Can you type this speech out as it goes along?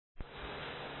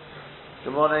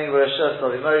Good morning, we're Shas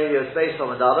Tovimori, it's based on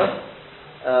Mandala.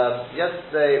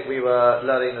 Yesterday we were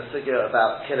learning the sugya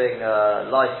about killing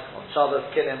lice on Shabbos,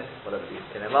 kinnim, whatever these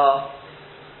kinnim are.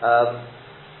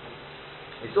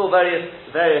 We saw various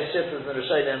shittas in the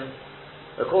Rishonim.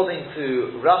 According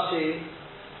to Rashi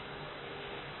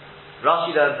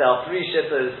learned there are three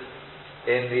shittas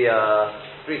in the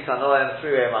three Tanoim,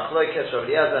 three-way Machlokes. Rabbi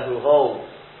Eliezer who holds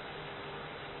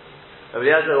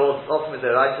ultimately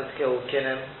the right to kill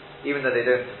kinnim, even though they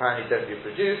apparently don't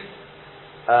reproduce.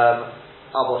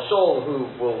 Abba Shol, who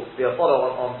will be a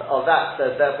follower on that,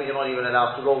 says therefore you're not even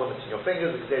allowed to roll them between your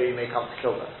fingers because there you may come to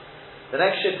kill them. The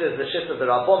next shit is the shit of the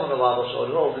Rabbanon of Abba Shol,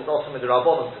 who holds it's ultimately the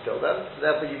Rabbanon to kill them. So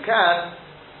therefore you can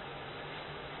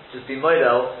just be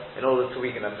moidel in order to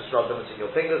weaken them, just rub them between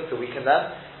your fingers to weaken them.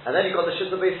 And then you've got the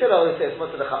shit of Beis Hillel who says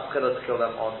mutter l'chatchila to kill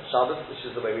them on Shabbos, which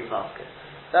is the way we pass it.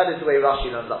 That is the way Rashi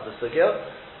learns up the sugya.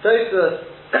 Tosfos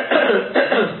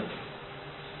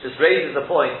just raises the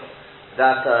point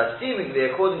that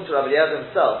seemingly, according to Rabbi Eliezer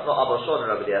himself, not Abba Shol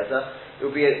and Rabbi Eliezer, it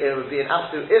would be an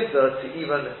absolute issur to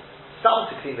even start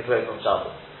to clean the clothes on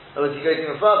Shabbos. In other words, you go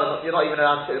even further, you're not even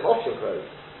allowed to take them off your clothes.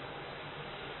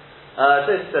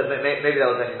 This says maybe that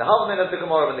was only in the Halvamin of the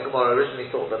Gemara, when the Gemara originally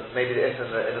thought that maybe the issur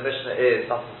in the Mishnah is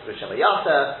something to do with Shema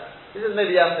Yaser. This is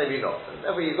maybe yes, maybe not. And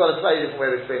therefore you've got a slightly different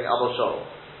way of explaining Abba Shol.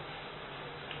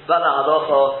 But the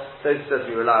halacha, so says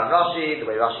we rely on Rashi, the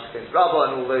way Rashi explains Rabbah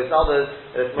and all those others,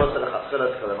 that it's mutter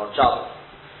l'chatchila to kill them on Shabbos.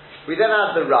 We then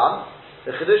have the Ran,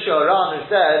 the Chidush Ran, who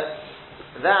says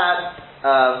that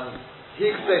he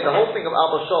explained the whole thing of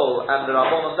Abba Shol and the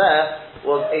Rabbanon there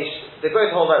was they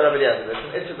both hold like Rabbi Eliezer.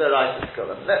 It's their right to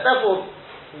kill them. Therefore,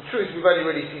 in truth, we've only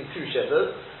really seen two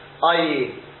shittas,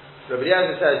 i.e., Rabbi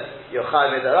Eliezer says you're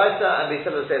chai midaraisa, and Beis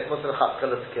Hillel says mutter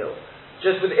l'chatchila to kill.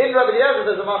 Just within Rabbi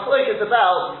Eliezer, there's a machlokes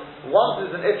about once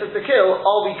there's an issur to kill,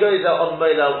 are we go there on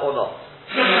moilel or not?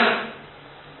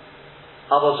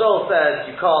 Abba Shol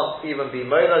says you can't even be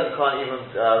moilel, you can't even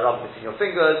rub between your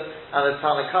fingers, and the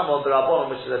Tanna Kamma, the Rabbanon,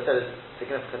 which as I said is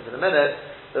significant in a minute,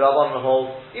 the Rabbanon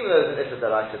holds, even though there's an issur that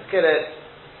I should kill it,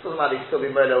 doesn't matter, you can still be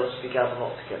moilel, just be careful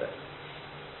not to kill it.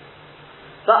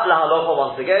 That la halacha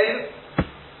once again,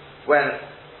 when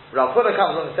Rav Huna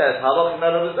comes on and says halacha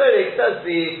melech b'zorik, says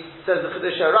the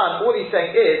Chidush Ran, all he's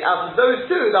saying is out of those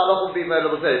two the halacha will be melech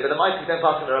b'zorik, but the Ma'aseh don't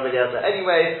pass on the Rabbi Eliezer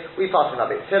anyway. We pass on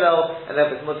Beis Hillel, and then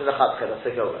it's mutter l'chatchila to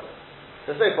kill them.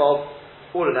 So far,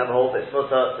 all of them hold it's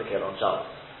mutter to kill on Shabbos.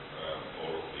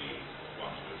 All of the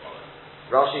ones we follow.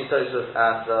 Rashi, Tosfos,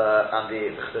 and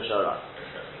the Chidush Ran.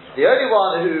 The only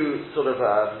one who sort of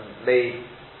may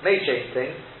change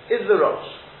things is the Rosh.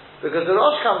 Because the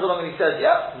Rosh comes along and he says,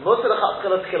 yeah, mutter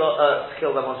l'chatchila to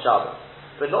kill them on Shabbos.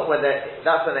 But not when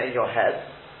that's when they're in your head,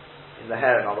 in the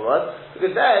hair in other words,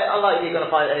 because then, unlikely you're going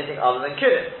to find anything other than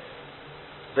kinnim.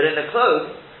 But in the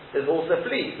clothes, there's also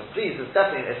fleas, and fleas is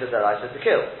definitely an issur deraisa to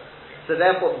kill. So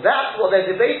therefore, that's what they're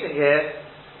debating here,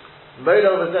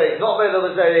 moilel b'zorik, not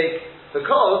moilel b'zorik,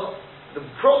 because the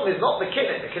problem is not the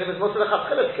kinnim is mutter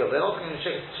l'chatchila to kill, they're not going to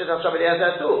shit out Rabbi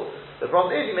Eliezer at all. The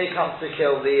problem is you may come to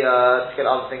kill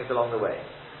other things along the way.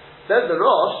 Says the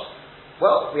Rosh,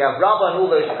 well, we have Rabbah and all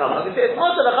those who come along and say it's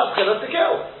mutter l'chatchila to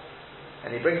kill. And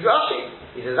he brings Rashi.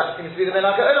 He says that seems to be the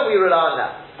Menach Ha'olam, we rely on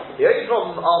that. The only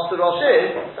problem after Rosh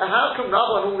is, so how can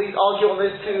Rabbah and all these argue on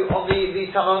those two, on these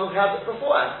Tanoim we had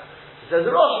beforehand? Says the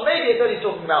Rosh, maybe it's only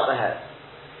talking about the head.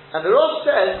 And the Rosh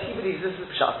says he believes this is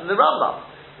Pshat in the Rambam.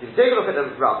 If you take a look at the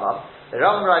Rambam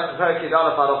writes in Perek Yud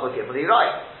Aleph Halacha Gimel, he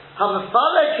writes,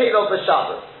 Hamafale Kelov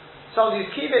B'Shabbos. Somebody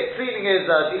who's cleaning his,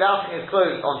 delousing his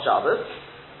clothes on Shabbos.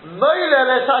 Moilel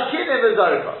Esakinim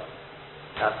V'Zorika.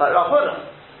 That's like Rav Huna.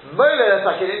 Moilel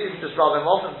Esakinim, you can just rub them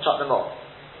off and shut them off.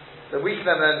 So weaken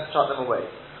them and shut them away.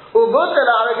 U'Mutter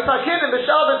La'arek Esakinim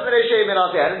B'Shabbos Minei She'im Min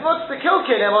Asiyah. And it's much to kill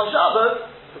kinim on Shabbos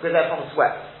because they're from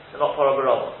sweat. They're not Parah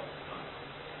B'Rova.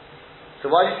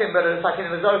 So why do you think better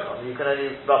Esakinim V'Zorika? You can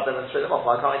only rub them and straight them off.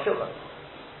 Why can't I kill them?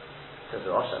 Says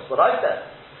the Rosh, that's what I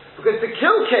said. Because to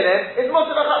kill kinnim is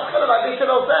mutter l'chatchila, like Beis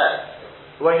Hillel says.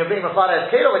 When you're being mafares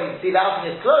kilo, when he's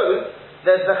delousing his clothes,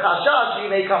 there's the chashash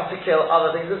you may come to kill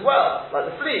other things as well,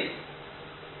 like the fleas.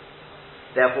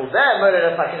 Therefore, there,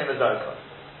 moilel esakinim v'zorika.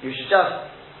 You should just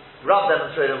rub them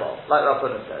and throw them off, like Rav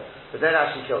Huna says. But don't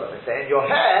actually kill them. If they're in your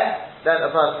hair, then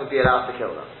a person would be allowed to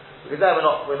kill them. Because there we're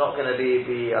not going to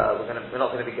be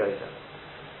gozer.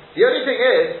 The only thing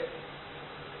is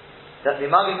that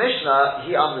the Magi Mishnah,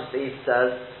 he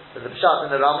says that the Pshat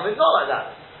in the Rambam is not like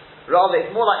that. Rather,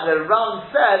 it's more like the Ram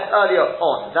said earlier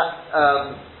on,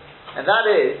 and that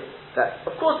is that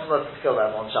of course it's not to kill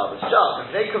them on Shabbos.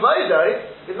 Just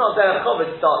it's not Derech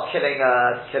Chobot to start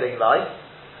killing lice.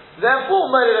 Therefore,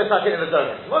 Molel Takinim is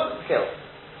only. He wasn't to kill.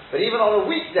 But even on a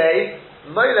weekday,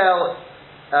 Molel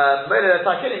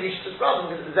Takinim, you should rub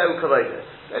them because it's Zeu Kavodah.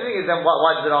 The only thing is then,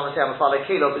 why does the Rambam say Amafale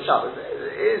Kilo B'Shabbos?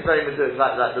 It is very Meduik,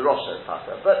 like the Rosh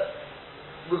Hashanah. But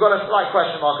we've got a slight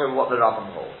question mark over what the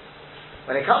Rambam holds.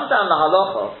 When it comes down to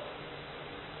halacha,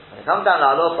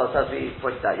 as we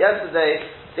pointed out yesterday,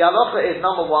 the halacha is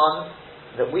number one,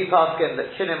 that we pass in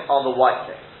that kinim are the white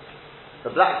things.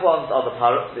 The black ones are the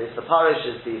parish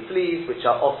is the fleas, which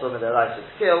are awesome and they're right to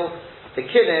kill. The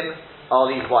kinim are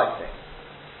these white things.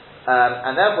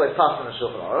 And therefore it's passed in the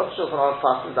Shulchan Aruch. Shulchan Aruch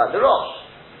passes like the Rosh.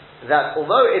 That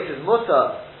although it is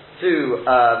mutter to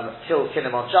kill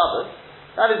kinim on Shabbos,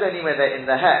 that is only when they're in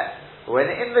the hair. But when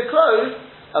they're in the clothes,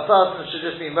 a person should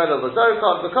just be Molo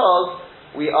Bazorikon because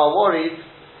we are worried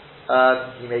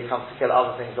he may come to kill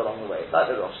other things along the way, like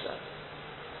the Rosh said.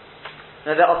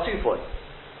 Now there are 2 points.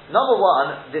 Number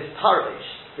one, this parish,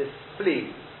 this flea,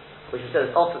 which we said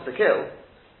is offered to kill,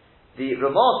 the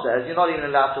Ramah says you're not even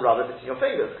allowed to rub it between your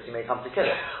fingers because you may come to kill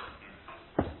it.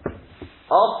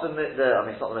 Ask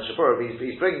it's not the Meshapura, but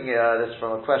he's bringing this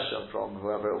from a question from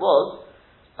whoever it was.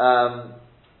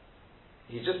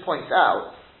 He just points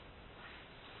out,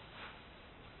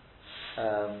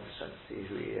 just trying to see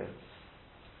who he is.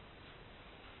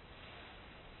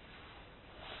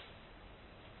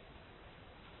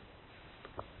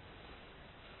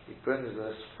 He brings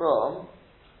this from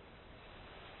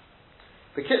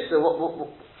the Kitzur.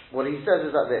 What he says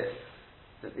is like this: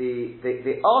 that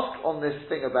they ask on this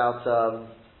thing about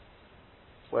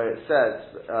where it says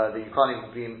that you can't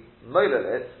even be molel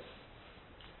it.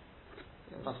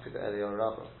 It must be the Eliyahu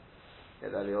Rabbah, the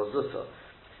Eliyahu Zutta.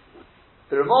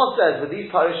 The Ramah says with these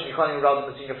parish you can't even rub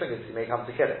them between your fingers; you may come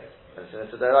to kill it.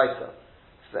 It's a deraisa.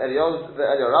 So the Eliyahu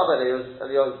Rabbah,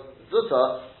 Eliyahu Zutta.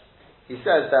 He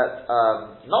says that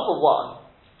number one,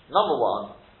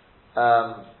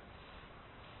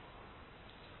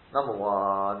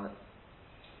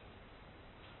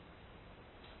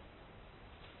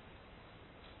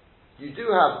 you do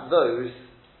have those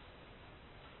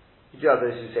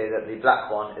who say that the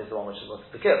black one is the one which is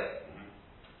supposed to kill,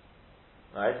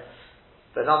 right?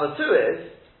 But number two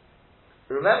is,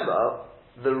 remember,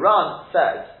 the Ran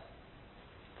says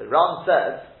that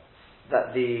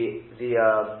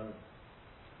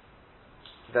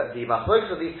that the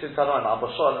machlokes of these two Tanoim, Abba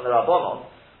Shol and the Rabbanon,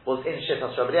 was in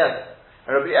Shittas Rabbi Eliezer.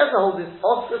 And Rabbi Eliezer holds it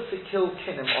also to kill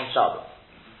kinim on Shabbos.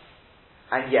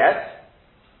 And yet,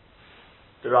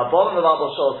 the Rabbanon of Abba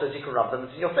Shol says you can rub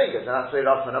them between your fingers, and that's the way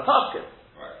Rabbman are paskin.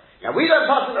 Right. Now we don't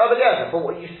pass in Rabbi Eliezer, but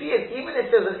what you see is, even if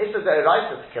there's an Issa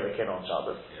Deiraisa to kill a kin on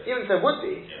Shabbos, even if there would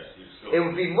be, it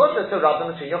would be mutter to rub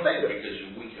them between your fingers. Because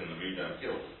you weaken them, you don't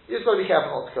kill them. You just got to be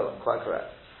careful not to kill them, quite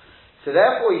correct. So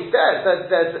therefore he says that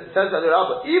the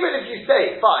Rabbah, even if you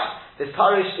say, fine, this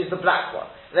parish is the black one,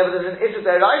 and there's an issue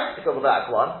there right to kill the black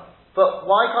one, but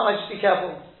why can't I just be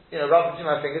careful, rub between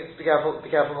my fingers, be careful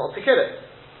not to kill it?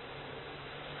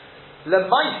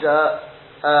 Lemaisa,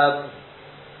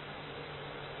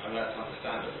 and that's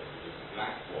understandable, because the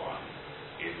black one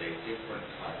is a different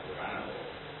type of animal,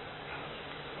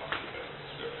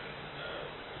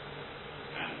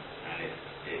 and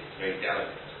it's very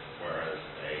delicate, whereas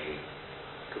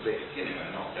the kinim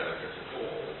are not delicate at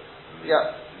all.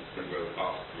 Yeah. It's the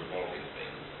robust, revolving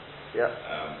thing. Yeah.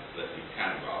 That you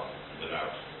can rub without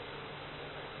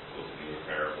causing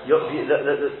irreparable.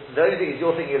 The only thing is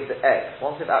you're thinking of the eggs.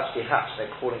 Once they've actually hatched, they're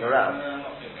crawling around. No, I'm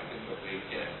not thinking of the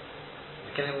kinim.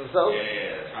 The kinim themselves?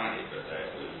 Yeah, tiny, but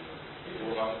it's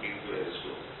all about being good at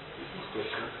school.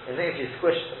 I think if you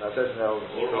squish them, that doesn't know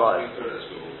all about being good at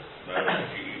school.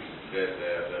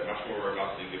 They're much more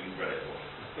robust than given credit for.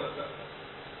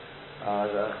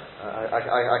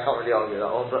 I can't really argue that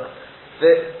one, but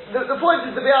the point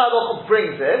is the Biur Halacha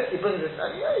brings this. He brings this,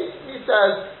 and he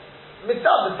says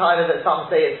mitzvah the time that some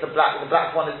say it's the black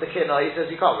one is the kinah. He says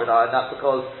you can't rely on that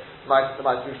because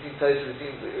we've seen Tosfos,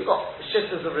 we've got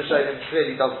shittas of Rishonim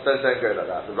clearly don't go like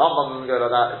that. The Rambam doesn't go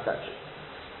like that, etc.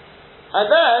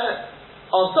 And then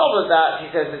on top of that,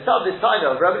 he says mitzvah this time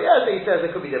of Rabbi Eliezer. He says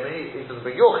it could be different. He doesn't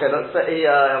bring your chiluk, but he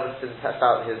obviously didn't test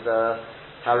out his.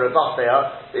 How robust they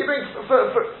are. But he brings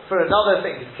for another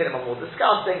thing, his kinim are more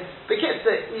disgusting. Because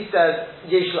he says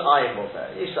yesh la'ayin mozer.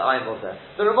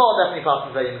 The Ramah definitely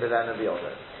passes very in the end of the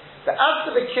other. So as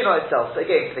for the kinah itself, so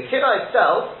again, for the kinah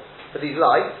itself, for these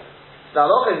lights, the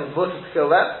halacha is mutter to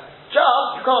kill them.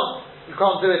 Just you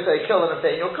can't do it to kill them if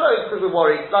they're in your clothes because we're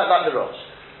worried, like the Rosh.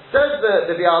 Says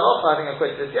the Biur Halacha, I think I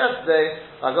quoted this yesterday.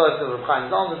 I go to Reb Chaim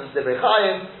Zalman, the Divrei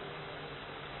Chaim.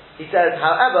 He says,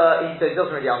 however, he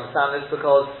doesn't really understand this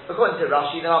because according to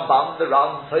Rashi, the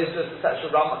Ran, Tosfos,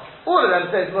 etc., all of them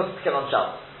say it's mutter to kill on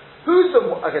Shabbos. Who's the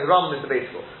Rambam is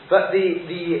debatable, but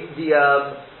the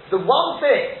one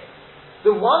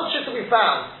shita we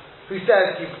found who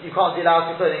says you can't deal out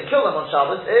your clothing and kill them on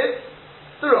Shabbos is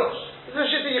the Rosh. It's a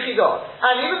shita yichidot,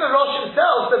 and even the Rosh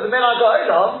himself said the Menag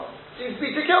Ha'olam seems to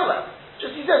be to kill them.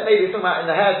 Just he said maybe it's talking about in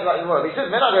the head like the world. He says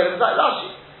Menag Ha'olam is like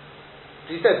Rashi.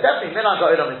 So he says definitely Menag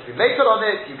Ha'olam is to be makel on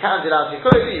it. You can deal out your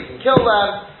clothing, you can kill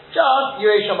them. Just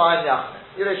Yirei Shamayim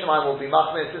Yachmeh. Yirei Shamayim will be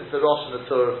machmir since the Rosh and the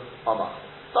Tur are machmir.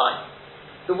 Fine.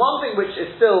 The one thing which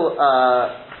is still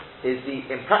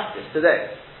in practice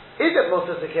today, is it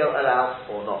mutter to kill allowed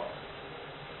or not?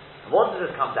 And what does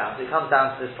this come down to? It comes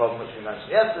down to this problem which we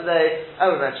mentioned yesterday,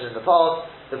 and we mentioned in the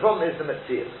past. The problem is the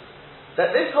mitzvah.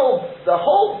 That the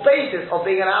whole basis of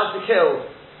being allowed to kill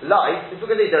life is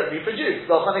because they don't reproduce.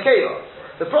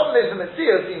 The problem is the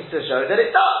mitzvah seems to show that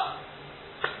it does.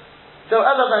 So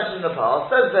as I mentioned in the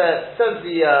past, says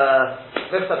the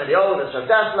Mitzvah Eliyahu, the Shav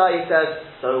Dasla, he says,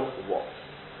 so what?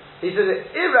 He says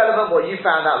it's irrelevant what you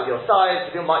found out with your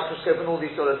science, with your microscope and all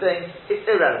these sort of things, it's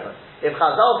irrelevant. If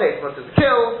Chazal says mutter to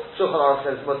kill, Shulchan Aruch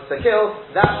says mutter to kill,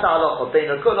 that's the halacha, bein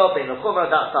l'kula, bein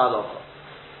l'chumra, that's the halacha.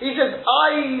 He says,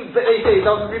 but they say it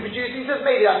doesn't reproduce, he says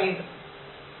maybe that means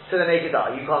to the naked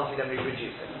eye, you can't see them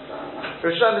reproducing.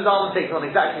 Rosh Shlomo Zalman takes on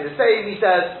exactly the same. He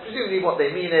says, presumably what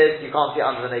they mean is, you can't see it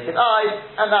under the naked eye,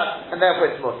 and therefore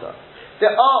it's mutter.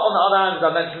 There are, on the other hand, as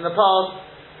I mentioned in the past,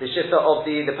 the shita of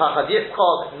the Pachad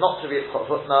Yitzchak, not to Yitzchak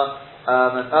Hutna,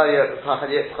 an earlier Pachad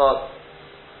Yitzchak,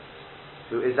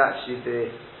 who is actually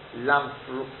the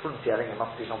Lamfrunti, I think it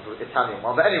must be some Italian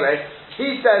one, but anyway,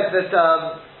 he says that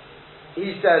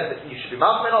you should be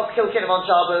machmir not to kill kinim on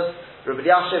Shabbos. Rabbi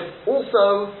Yashiv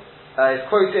also is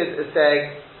quoted as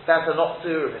saying better not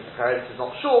to. Mr. Peretz is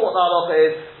not sure what the halacha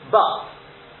is, but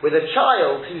with a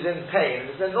child who's in pain and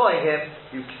it's annoying him,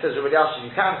 says Rabbi Yashiv,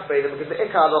 you can spray them because the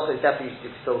ikar halacha is definitely you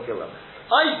can still kill them.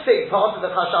 I think part of the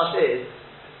chashash is,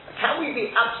 can we be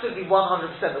absolutely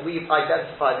 100% that we've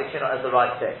identified the kinnah as the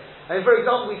right thing? I mean, for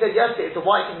example, we said yesterday it's a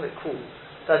white thing that cools.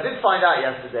 So I did find out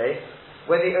yesterday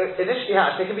when they initially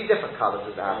hatch, they can be different colours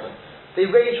as they happen. They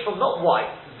range from not white,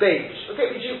 beige.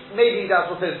 Okay, maybe that's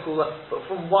what is cooler, but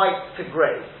from white to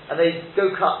grey, and they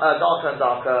go darker and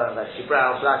darker, and actually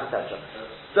brown, black, etc.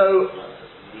 So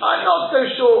I'm not so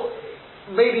sure.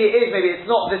 Maybe it is, maybe it's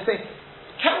not this thing.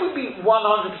 Can we be 100%?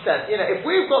 If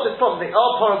we've got this problem, they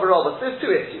are parabarobas. There's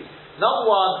two issues. Number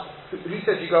one, who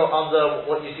says you go under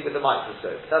what you see with the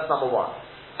microscope? That's number one.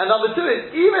 And number two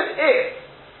is, even if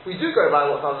we do go by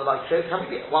what's under the microscope, can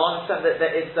we be 100%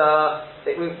 that it's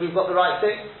we've got the right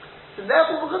thing? So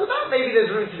therefore, because of that, maybe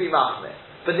there's room to be machmir.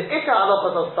 But the ikar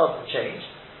halacha doesn't change.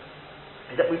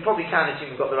 Is that we probably can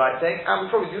assume we've got the right thing, and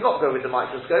we probably do not go with the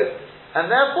microscope. And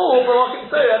therefore,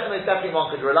 definitely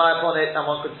one could rely upon it, and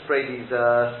one could spray these,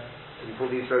 we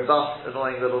call these robust,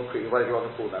 annoying little creatures, whatever you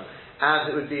want to call them. And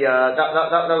it would be that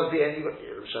would be any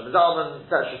Shlomo Zalman,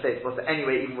 etc. states, but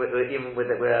anyway, even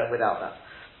without that.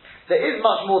 There is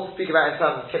much more to speak about in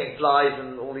terms of killing flies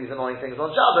and all these annoying things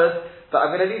on Shabbos, but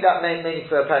I'm going to leave that mainly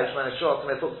for Perish Shemona Short,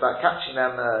 when it talks about catching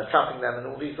them, trapping them,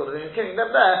 and all these sort of things, killing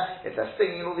them there, if they're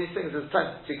stinging and all these things. There's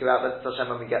plenty to speak about, but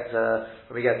Hashem when we get there.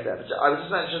 But I would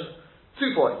just mention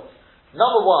 2 points.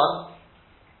 Number one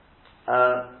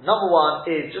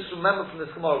is, just remember from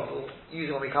this Gemara,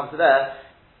 using when we come to there,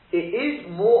 there's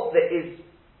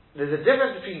a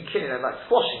difference between killing them, like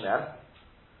squashing them,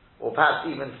 or perhaps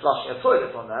even flushing a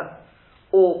toilet on them,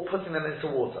 or putting them into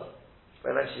water,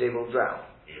 where eventually they will drown.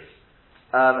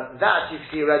 That you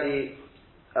see already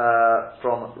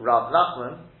from Rav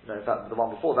Nachman, in fact the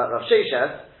one before that, Rav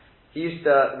Sheshes, he used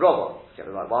to, get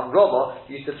the right one,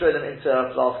 he used to throw them into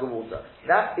a flask of water.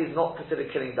 That is not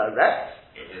considered killing direct.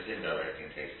 It is indirect,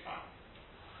 it takes time.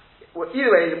 Well,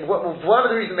 either way, one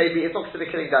of the reasons may be it's not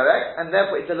considered killing direct, and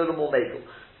therefore it's a little more makel.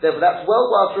 Therefore, that's well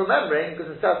worth remembering,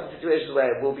 because in certain situations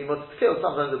where it will be much to kill,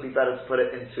 sometimes it will be better to put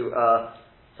it into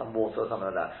some water or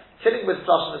something like that. Killing with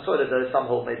flushing the toilet, though, some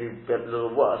hold maybe a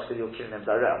little worse, because you're killing them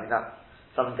direct. I mean, that's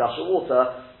some gush of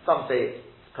water, some say it's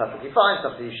perfectly fine,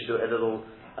 some say you should do it a little,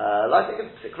 like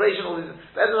secretion, all these.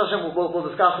 But we'll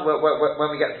discuss it when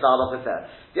we get to the halachas there.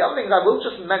 The other things I will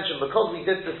just mention, because we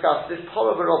did discuss this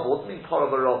parabarova, what does it mean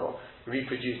parabarova?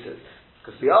 Reproduces.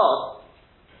 Because we are,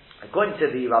 according to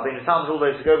the Rabbeinu Tam, all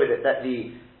those who go with it, that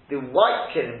the white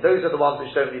kinim, those are the ones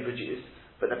which don't reproduce,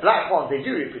 but the black ones, they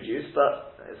do reproduce, but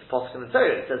it's a posuk in the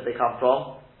Torah, it says they come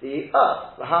from the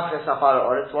earth. Those are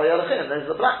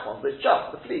the black ones, those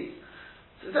just, the fleas.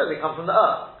 So it says they come from the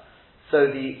earth. So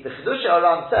the Chidush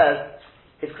Aran says,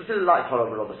 it's considered like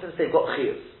Parabarova, since they've got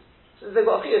chiyus. Since they've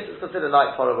got chiyus, it's considered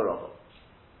like Parabarova.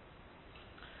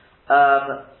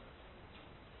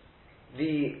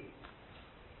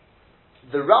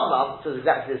 the Rambam says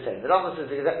exactly the same. The Rambam says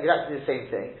exactly the same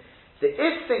thing. That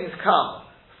if things come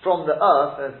from the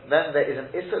earth, then there is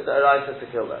an Issa D'Oraisa to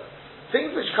kill them.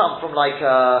 Things which come from like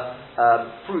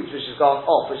fruit which has gone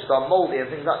off, which has gone mouldy and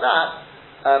things like that,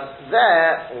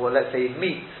 or let's say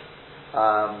meat,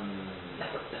 all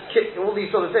these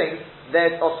sort of things,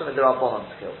 they're often in the Rabbanon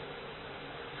to kill.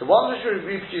 So ones which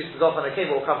reproduce as often a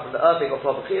cable will come from the earth, they got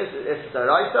proper chiyus, it's the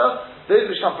D'Oraisa. Those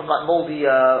which come from like mouldy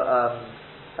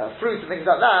fruit and things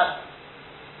like that,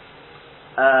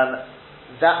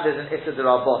 that there's an Issa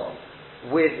D'Rabbanon.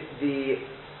 With the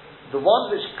ones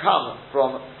which come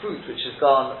from fruit which has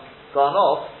gone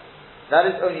off, that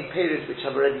is only periods which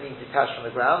have already been detached from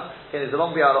the ground. Okay, there's a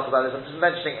long dialogue about this. I'm just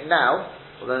mentioning it now,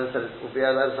 although as I said, we'll be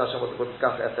able to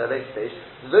discuss it at a later stage.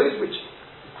 Those which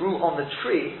grew on the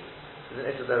tree is an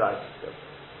Issa D'Oraisa still,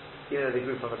 even though they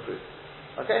grew from the fruit.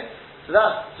 Okay? So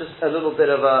that's just a little bit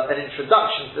of an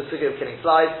introduction to the figure of killing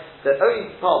flies. The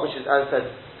only part which is, as I said,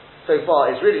 so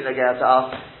far is really negaya to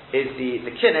us is the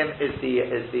kinnim, is the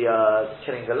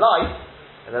killing the light,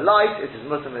 and the light is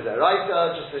Muslim is a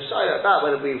writer, just to show that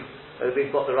whether we've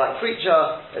got the right creature,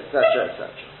 etc.,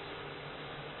 etc.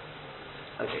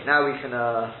 Okay, now we can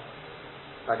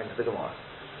back into the Gemara.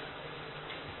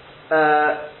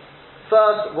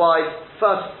 First wide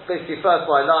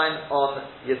line on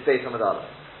Yisbei Samad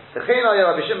Aleph. So too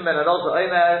Rabbi Shimon ben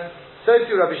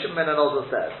Elazar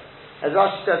says, as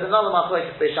Rashi says, another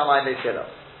machlokes Beis Shammai and Beis Hillel.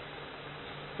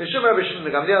 Mishum Rabbi Shimon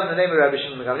ben Gamliel, in the name of Rabbi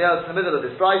Shimon ben Gamliel, it's in the middle of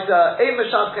this brisa. Ein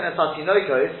meshadken et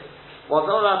hatinoikos, one's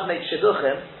not allowed to make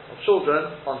shidduchim of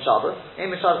children on Shabbos. Ein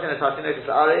meshadken et hatinoikos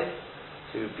la'aretz,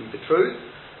 to be betrothed.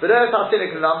 But there's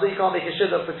hatinik l'lamda, you can't make a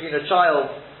shidduch between a child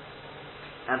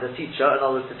and a teacher, in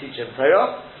other words, to teach him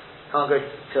Torah. Can't go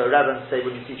to a rabbi and say,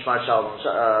 "Will you teach my child on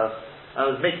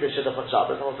Shabbos?" Make the shidduch on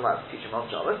Shabbos. I'm also allowed to teach him on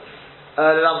Shabbos.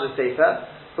 L'lamda sefer.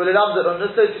 But l'lamda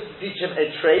unnuso, to teach him a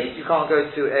trade. You can't go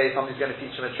to somebody who's going to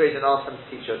teach him a trade and ask him to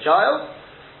teach your child.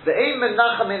 The aim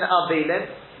menachamin abelim.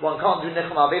 One can't do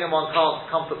nichem abelim. One can't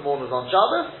comfort mourners on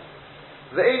Shabbos.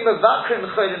 The aim mevakrim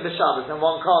cholim b'Shabbos, and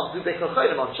one can't do bikkur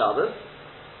cholim on Shabbos.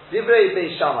 Divrei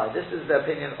Beis Shammai. This is the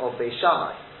opinion of Beis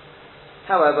Shammai.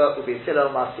 However, Beis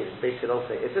Hillel Masir, Beis Hillel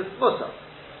say it is mutar.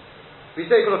 We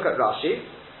take a look at Rashi.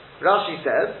 Rashi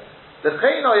says, "The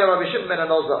Cheino Rabbi Shimon ben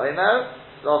Elazar Omer."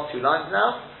 Last two lines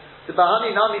now. The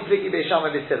Bahani Nami Pliki Beis Shammai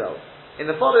Beis Hillel. In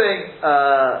the following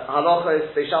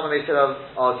halachos, Beis Shammai Beis Hillel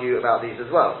argue about these as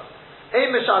well. Ein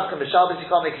meshadkan b'Shabbos, you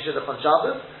can't make a shidduch on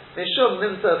Shabbos. Mishum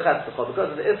minter cheptecha, because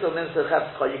of the issur minter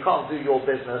cheptecha, you can't do your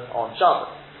business on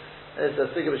Shabbos. There's a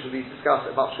figure which will be discussed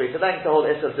at much greater length. The whole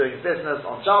issur of doing business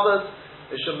on Shabbos.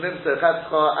 Mishum minter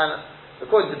cheptecha, and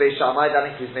according to Beis Shammai, that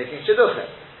includes making shidduchim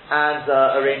and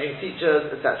arranging teachers,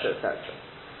 etc., etc.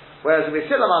 Whereas the Beis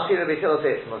Hillel say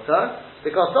it's mutar,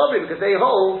 because they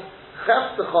hold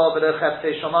cheftecha v'lo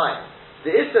cheftei shamayim. The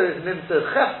issur is minter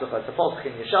cheftecha, it's a pasuk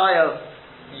in Yeshayahu.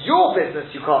 Your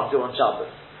business you can't do on Shabbos,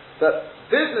 but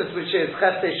business which is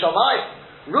cheftei shamayim,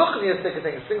 ruchnius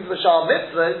things which are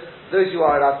mitzvahs, those you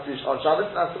are allowed to do on Shabbos,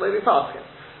 and that's the way we pass him.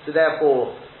 So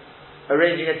therefore,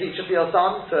 arranging a teacher for your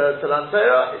son to learn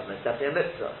Torah is definitely a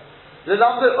mitzvah. The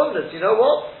lambda umnus, you know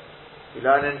what? We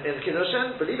learn in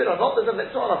Kiddushin, believe it or not, there's a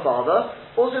mitzvah on a father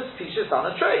also to teach his son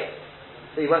a trade.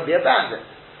 So he won't be abandoned.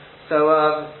 So,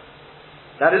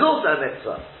 that is also a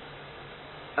mitzvah.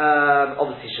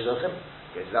 Obviously, Shidduchim,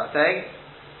 goes without saying,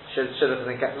 Shidduchim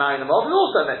and get marrying them off is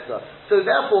also a mitzvah. So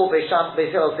therefore, Beis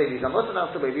Hillel say these are mutzah, and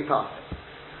that's the way we pass it.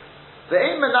 The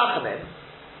Ein Menachamin,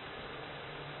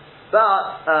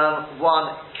 but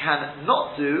one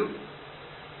cannot do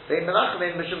the Ein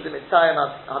Menachamin Mishum D'Mitzayim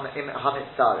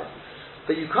HaMitzarim.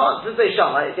 But you can't, this is Beis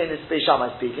Shammai, again it's Beis Shammai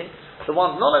speaking, so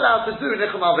one's not allowed to do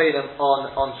Nichem Avedim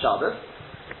on Shabbos,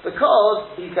 because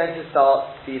he's going to start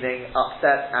feeling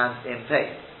upset and in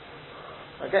pain.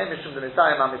 Okay, Mishum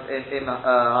D'Mitzayim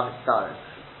HaMitzarim.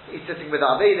 He's sitting with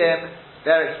Avedim,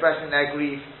 they're expressing their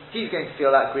grief, he's going to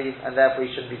feel that grief, and therefore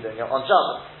he shouldn't be doing it on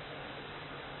Shabbos.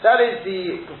 That is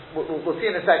we'll see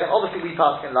in a second, obviously we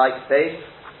pass in like space.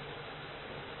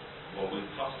 Well, with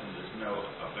custom there's no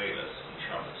Avedas on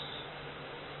Shabbos.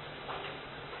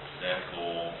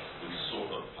 Therefore, we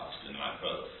sort of passed in like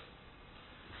both.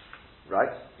 Right.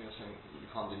 You're saying you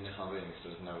can't do Nichem Avedim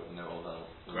because there's no Ovel.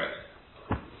 Correct.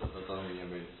 That doesn't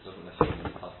necessarily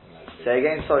mean passing like. Say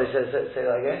again, sorry, say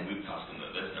that again. We passed in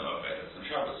that there's no Avedas on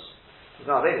Shabbos. There's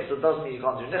no Avedim, so it doesn't mean you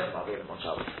can't do Nichem Avedim on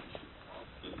Shabbos.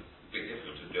 It's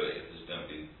difficult to do it, there's no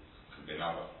be, could be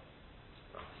another.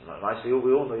 Nice, we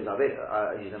all know he's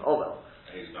an Ovel.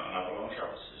 He's not an Ovel on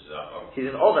Shabbos. He's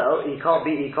an Ovel. He can't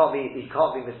be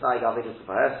Misnai Gavidus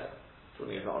Pahes. So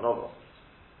he's not an Ovel.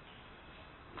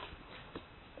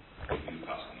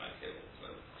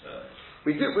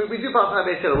 We do pass on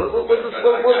Beis Hillel. I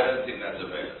don't think that's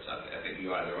Avedis. I think you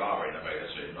either are in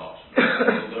Avedis or you're not.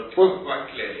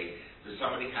 Quite clearly, if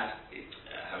somebody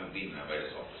having been in Avedis,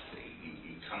 obviously,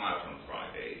 you come out on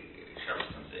Friday,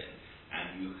 Shabbos comes in,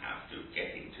 and you have to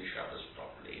get into Shabbos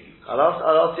properly. I'll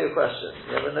ask you a question.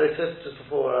 You ever noticed just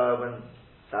before when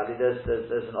sadly there's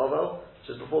an oval,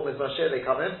 just before Ms. Moshe they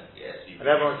come in? Yes. And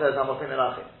everyone says Hamochin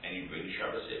Menachim. And you bring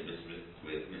Shabbos in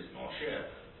with Ms.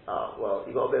 Moshe. Well,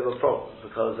 you've got a bit of a problem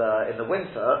because in the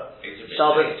winter,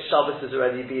 Shabbos has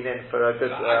already been in for a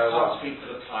good I can't speak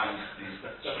for the times these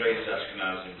strange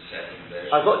Ashkenazim setting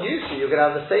there. I've got news for you. You're going to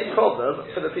have the same problem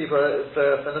for the people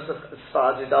for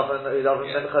Sfard who daven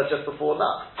Mincha just before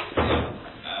Nach.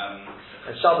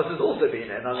 And Shabbos has also been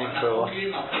in. I mean, for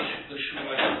the Shul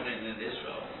in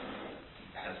Israel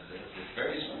has this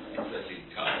very interesting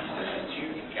time. There's a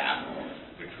huge gap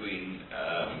between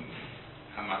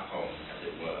Hamakom, as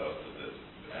it were,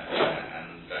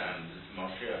 and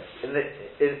Moshe. In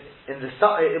the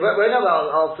we're not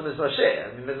after Ms. Moshe.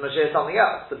 I mean, Ms. Moshe is something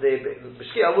else. But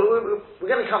we're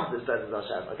going to come to this, Bezos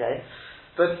Hashem, okay?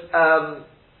 But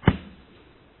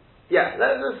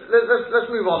let's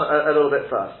move on a little bit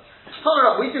first.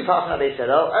 We do pass on Beis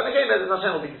Hillel, and again, Bezos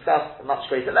Hashem will be discussed at much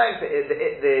greater length.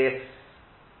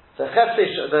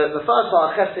 The first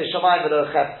part, Chefte Shamayim,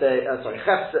 Chefte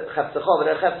Chov,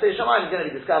 Chefte Shamayim is going to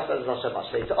be discussed as Hashem much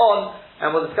later on,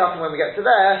 and we'll discuss them when we get to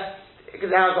there, because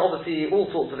it has obviously all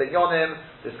sorts of inyonim,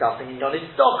 discussing inyonim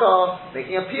tzedakah,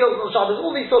 making appeals on Shabbos,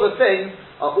 all these sort of things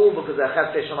are all because they're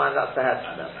Chefte Shamayim, that's the head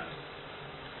of them.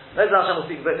 Bezos Hashem will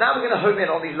speak, but now we're going to home in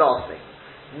on these last things.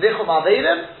 Nichum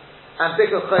Aveidim and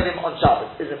Bikkur Chonim on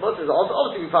Shabbos. Is it mutter?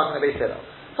 Obviously we're talking about Beis Hillel.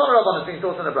 Tana Rabban is being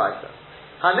taught in the Brayta.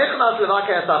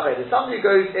 Somebody who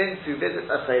goes in to visit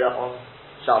a Chayla on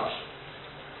Shabbos.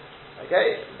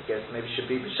 Okay? I guess maybe it should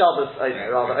be Shabbos,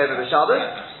 rather over the Shabbos.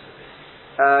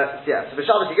 So the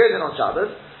Shabbos he goes in on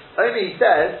Shabbos. Only he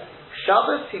says,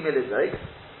 Shabbos Himilizek,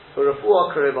 for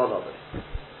Refuah Karev Olavis.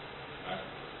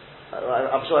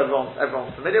 I'm sure everyone's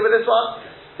familiar with this one.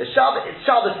 It's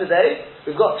Shabbos today.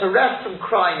 We've got to rest from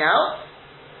crying out,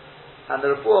 and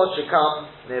the Refuah should come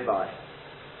nearby.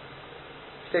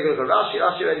 Take a look at Rashi.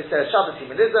 Rashi already says Shabbos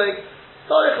Himilizek.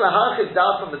 Tzorich laharchiv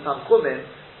da'at from the Tanchumin.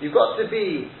 You've got to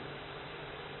be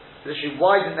literally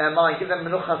widen their mind, give them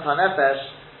menuchas hanefesh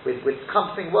with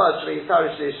comforting words so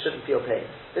that they shouldn't feel pain.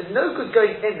 There's no good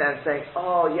going in there and saying,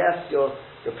 "Oh yes, your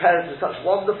parents are such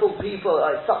wonderful people,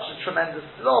 it's such a tremendous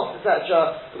loss,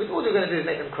 etc." Because all you're going to do is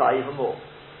make them cry even more.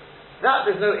 That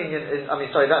there's no Indian.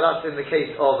 That's in the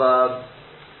case of.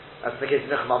 That's in the case of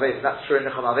Nichum Avedim. That's true in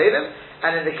Nichum Avedim.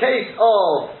 And in the case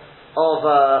of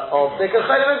Bikkur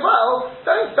Chonim as well,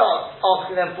 don't start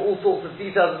asking them for all sorts of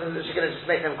details and you're going to just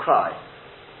make them cry.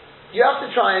 You have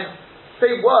to try and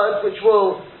say words which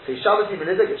will say Shabbos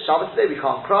Himilizek. It's Shabbos today. We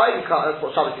can't cry. That's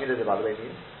what Shabbos Himilizek, by the way,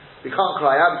 means. We can't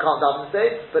cry out. We can't daven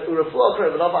today. But Urefuah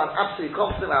Karev Olavis, I'm absolutely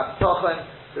confident about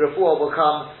the Refuah will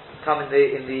come in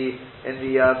the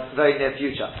very near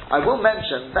future. I will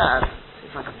mention that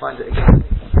if I can find it again.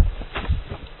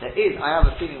 I have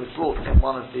a feeling it was brought in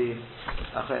one of the.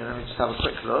 Let me just have a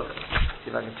quick look,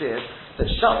 see if I can see it. That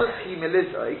Shabbos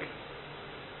Himilizek.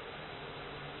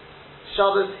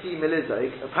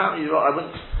 Apparently,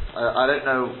 I don't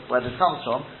know where this comes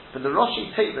from, but the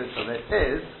Roshi Tevis of it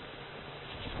is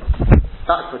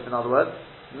backwards. In other words,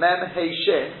 Mem Hei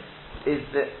Shin is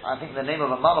I think the name of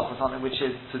a malach or something, which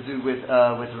is to do with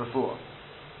refuah.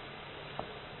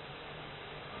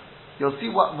 You'll see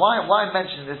why I'm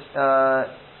mentioning this.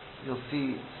 You'll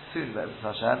see soon,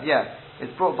 Hashem. Yeah,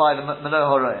 it's brought by the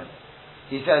Manoah Horoyim.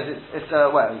 He says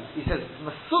he says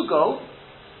Masugo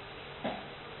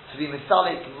to be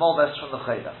Misalik Moves from the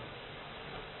Chayda.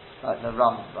 Right, the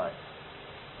Ram, right.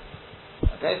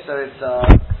 Okay, so it's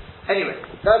anyway,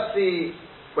 that's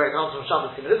where it comes from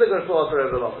Shabbos. It is a good for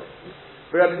over Lovely.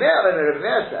 But Rabbi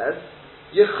Meir says,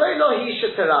 Yechaylo hi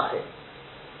sheterachim.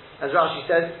 As Rashi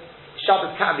says,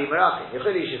 Shabbos can be merachim.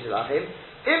 Yechaylo hi sheterachim.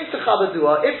 If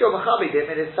you're mechabidim,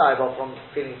 it is taiva from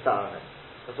feeling sour on it.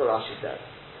 That's what Rashi says.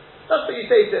 That's what you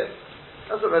say to him.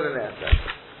 That's what Rabbi Meir says.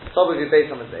 So we based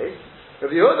on his base.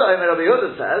 Rabbi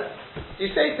Yehuda says,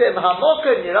 you say to him,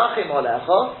 Hamoken yirachim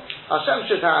olecha, Hashem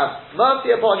should have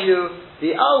mercy upon you,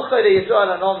 the al chayre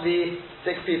Yisrael and on the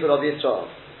 6 people of Yisrael.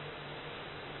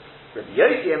 Rabbi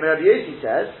Yossi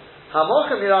says,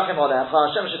 Hamoken yirachim olecha,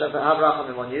 Hashem should have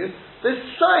rachamim on you, the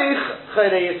Shaykh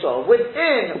Chayre Yisrael,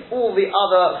 within all the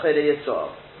other Chayre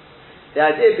Yisrael. The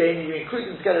idea being you include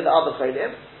them together the other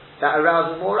Chayrim, that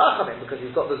arouses more Rachamim, because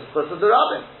he's got the Zchus of the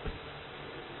Rabbim.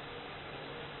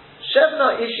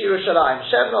 Shevna Ish Yerushalayim.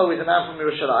 Shevna, who is a man from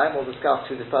Yerushalayim, we'll discuss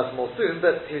who this person was soon,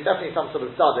 but he was definitely some sort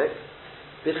of tzaddik.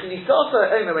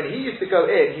 When he used to go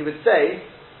in, he would say,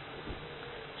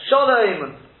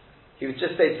 Shalom. He would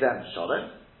just say to them, Shalom,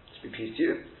 to be peace to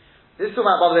you. This is talking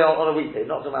about, by the way, on a weekday,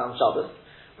 not talking about on Shabbos.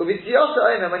 But with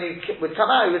Tziyosa Omer, when he would come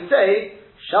out, he would say,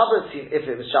 Shabbos, if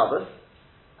it was Shabbos.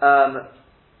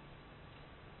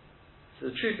 So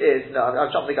the truth is, no,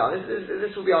 I've jumped the gun.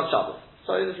 This will be on Shabbos.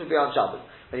 Sorry, this will be on Shabbos.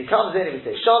 When he comes in, he would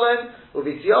say Shalom. With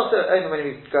Tziyosa Omer, when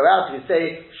he would go out, he would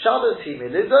say, Shabbos hi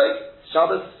milizoi.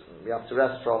 Shabbos, we have to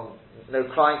rest from no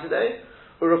crying today.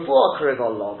 Urefuah karev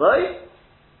al-lavoi.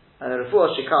 And the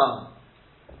refuah should come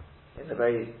in the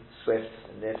very swift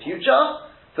and near future.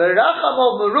 V'racham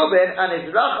of merubin, and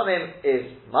his rachamim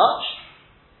is much.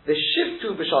 The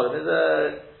shivtu b'shalom is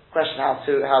a question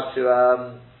how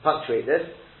to punctuate this,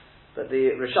 but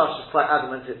the Rishash is quite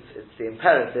adamant. It's the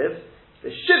imperative. The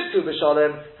shivtu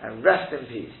b'shalom, and rest in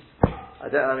peace.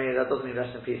 That doesn't mean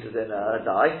rest in peace as in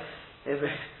die.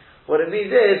 What it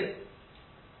means is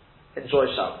enjoy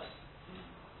Shabbos,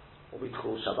 what we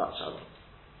call Shabbat Shalom.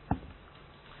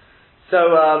 So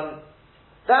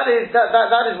that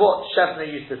is what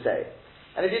Shevna used to say.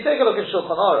 And if you take a look at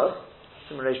Shulchan Aruch,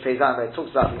 Simon Reish Pei Zayin, where it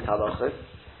talks about these halachos,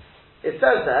 it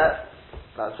says there,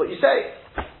 that's what you say.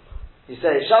 You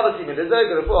say Shabbos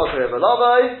Yimidizog Refuah Karev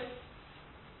Alavai,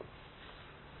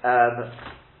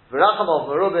 V'rachamov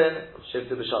Merubin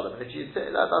Shivtu B'Shalom. And if you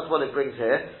say that's what it brings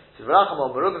here. So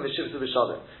V'rachamov Merubin Shivtu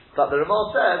B'Shalom. But the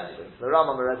Ramal says, the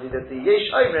Rambam already, that the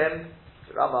Yesh Omrim,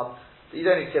 the Rambam, you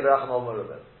don't need to say V'rachamov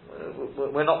Merubin.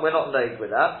 We're not naig with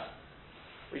that.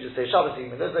 We just say Shabbos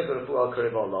Yimidozog Refuah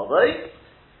Karev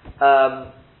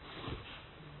Alavai.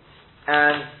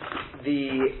 And the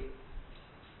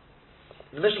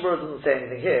Mishnah Berurah doesn't say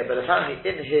anything here, but apparently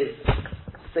in his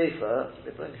Sefer,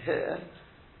 they put in here,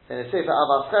 in his Sefer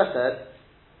Avas Chesed,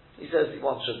 he says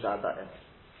one should add that in.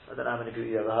 I don't know how many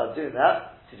people you ever heard doing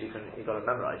that, because you've got to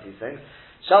memorize these things.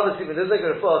 Shabbos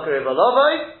Yimidozog Refuah Karev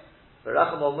Alavai,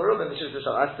 V'racham al Merubin Mishivtu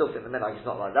B'Shalom. I still think the Minhag is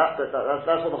not like that, but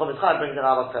that's what the Chofetz Chaim brings in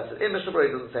Avas Chesed. In Mishnah Berurah,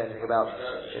 he doesn't say anything about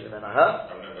in the Minhag.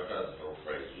 I've never heard the whole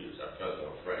phrase used. I've heard the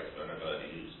whole phrase, but I've never heard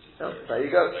it used. Oh, there you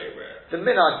go. The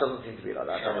Minhag doesn't seem to be like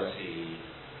that.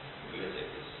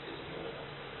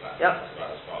 Yeah.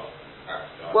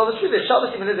 Well, the truth is, Shabbos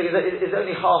Yimidozog is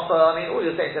only half. All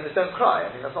you're saying is don't cry.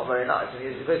 That's not very nice.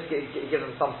 You're supposed to give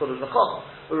them some sort of nechama.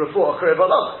 We report a karev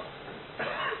alavai.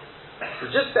 So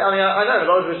just, I know a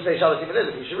lot of people say Shabbos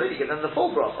Yimidozog. You should really give them the full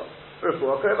bracha.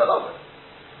 Report a karev alavai.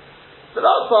 The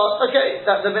last part, okay,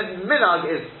 that the minhag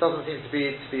doesn't seem to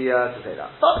be to say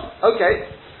that. But okay.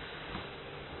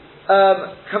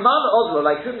 Command Oslo,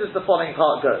 like whom does the following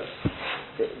part go?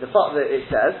 The part that it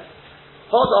says,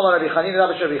 Hod Amar Rabbi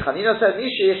Chanina, Rabbi Chanina said,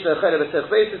 Nishi Yesh Le'Chele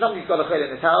B'Tzirch Beis, somebody's got a chele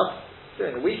in his house,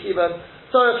 during the week even,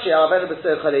 Tzorech She'avenu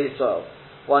B'Tzirch Chele Yisrael.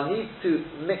 One needs to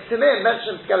mix him in,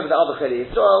 mention him together with the other Chele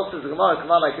Yisrael, says the Gemara,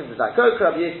 command like him does that go,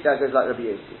 Rabbi Yossi, that goes like Rabbi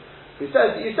Yossi. He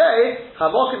says, you say,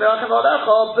 Hamokim Merachem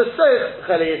Alecha B'Tzirch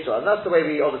Chele Yisrael, and that's the way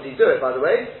we obviously do it, by the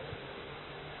way.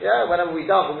 Yeah, whenever we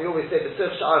daven, we always say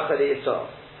B'Tzirch She'ar Chele Yisrael.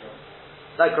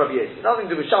 Like Rabbi Yossi. Nothing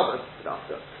to do with Shabbos.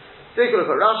 Take a look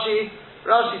at Rashi.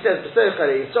 Rashi says, B'Tzirch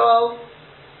Chele Yisrael,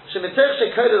 Shemitech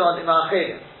She'kodel on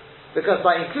Ima'achedim. Because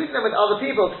by including them with other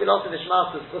people, Tfilos and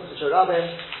Ishmas, the Zchus of Rabbim,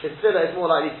 his tefillah is more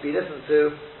likely to be listened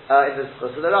to in the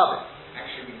Zchus of the Rabbim.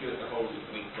 Actually, we do it the whole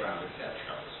week round except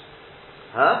Shabbos.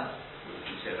 Huh?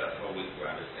 We say that the whole week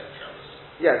round except Shabbos.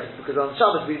 Yeah, because on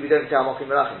Shabbos we don't say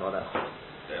Hamokim Merachim or that.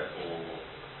 Therefore,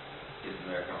 isn't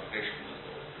there a contradiction?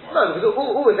 No, because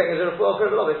all we're saying is a refuah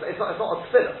karev alavai. It's not a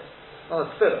tefillah. Not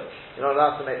a tefillah. You're not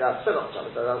allowed to make that tefillah on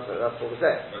Shabbos. That's what we're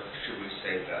saying. But should we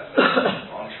say that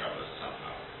on Shabbos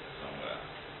somehow, somewhere?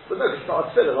 But no, it's not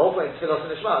a tefillah. The whole point is tefillah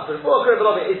and ishma. So refuah karev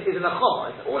alavai is an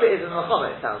achama. All it is an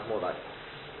achama. It sounds more like.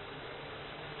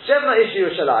 Shevna ish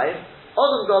Yerushalayim.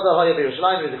 Odom Goda Hoya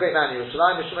Yerushalayim. He was a great man in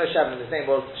Yerushalayim. Shemay Shevna. His name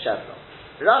was Shevna.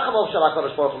 Racham of Shalach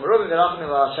Kodesh Baruch Hu Merubim. The Racham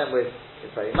of Hashem with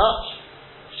is very much.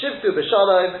 Shivtu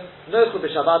b'shalom, nochu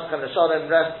b'shabbat chem l'shalom,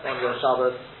 rest on your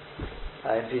Shabbos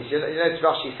in peace. You notice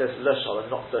Rashi says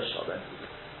l'shalom, not b'shalom.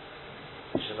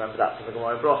 You should remember that from the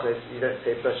Gemara in Brachos. You don't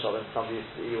say b'shalom, somebody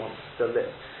you want to still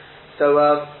live. So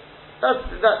that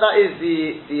is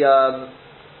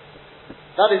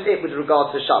that is it with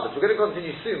regard to Shabbos. We're going to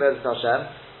continue soon, Bezat Hashem,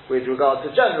 with regard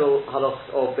to general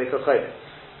halachos of Birkat Cholim.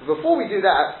 Before we do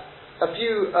that, a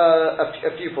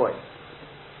few points.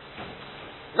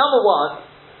 Number one.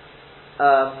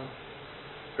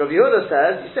 Rabbi Yehuda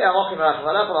says, you say Hamokim Merachim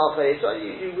Alecha Malchei, so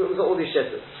we've got all these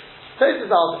shittas. Tosfos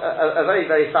asks a very,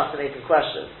 very fascinating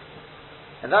question.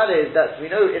 and that is that we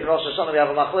know in Rosh Hashanah we have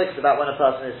a machlokes about when a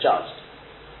person is judged.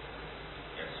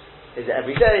 Is it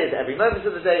every day? Is it every moment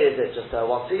of the day? Is it just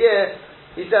once a year?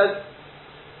 He says,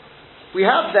 we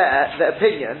have there the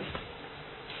opinion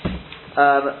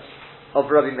of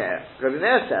Rabbi Meir. Rabbi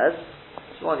Meir says,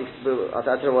 I'll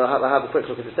have a quick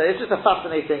look at this. It's just a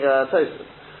fascinating Tosfos.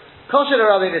 Kosher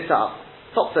Rabbi Nitzach,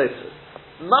 top Tosfos.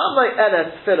 What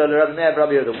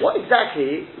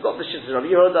exactly, we've got the shins of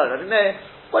Rabbi Yehuda, Rabbi Meir,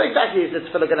 what exactly is the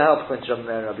tefillah going to help according to Rabbi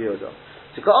Meir and Rabbi Yehuda?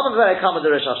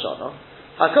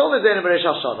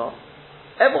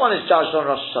 Everyone is judged on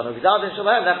Rosh Hashanah, and the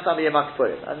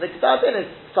G'dadin is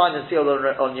signed and sealed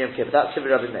on Yom Kippur. That's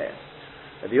Rabbi Meir.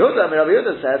 Rabbi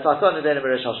Yehuda says,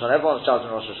 everyone's judged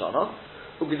on Rosh Hashanah,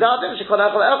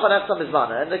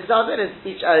 and the G'dadin is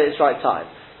each at its right time.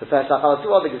 The Pesach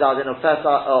al-Tuah, the G'dadin of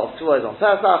Tuah is on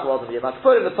Pesach, while the Yom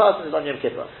Kippur, the person is on Yom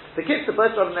Kippur. The Kippur,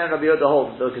 both Rabbi Meir and Rabbi Yehuda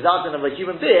hold, the G'dadin of a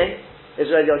human being is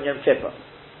already on Yom Kippur.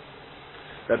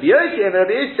 Rabbi Yossi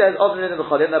says,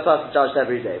 that person judged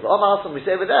every day. But Omar Hassan, we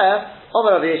say over there,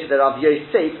 Omar Rabbi Yossi, that Rabbi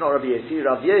Yossi, not Rabbi Yossi,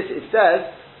 Rabbi Yossi, it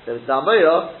says, there was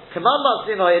Damoyo,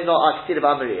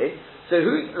 so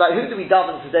who do we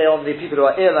daven today on the people who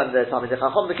are ill and the Talmidei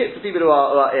Chacham, the kids, the people who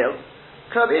are ill?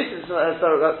 Rabbi Yossi is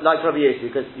like Rabbi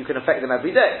Yossi, because you can affect them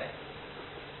every day.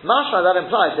 Mashma, that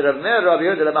implies that Rabbi Meir, Rabbi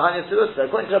Yehuda,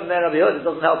 according to Rabbi Meir, Rabbi Yehuda, it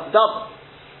doesn't help to daven.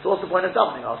 So what's the point of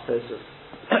davening, asked Tosfos?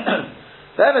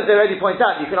 So as they already point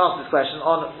out, you can ask this question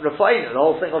on Rafa'ina, the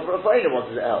whole thing of Rafa'ina,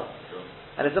 what does it help? Sure.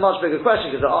 And it's a much bigger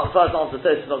question, because the first answer to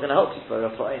this is not going to help you for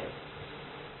Rafa'ina.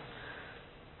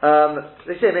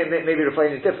 They say maybe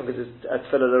Rafa'ina is different, because it's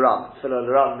Tefillah L'Ram. Tefillah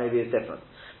L'Ram maybe is different.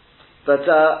 But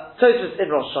Tosfos in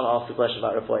Rosh Hashanah asked the question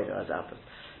about Rafa'ina, as it happens.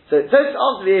 So Tosfos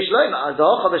answered the Yishlom,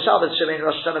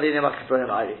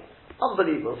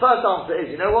 unbelievable. First answer is,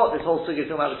 you know what, this whole sugya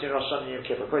is talking about between Rosh Hashanah and Yom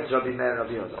Kippur, according to Rabbi Meir and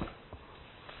Rabbi Yehuda.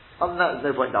 Other than that,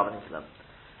 there's no point davening for them.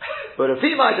 But if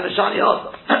he might have a shani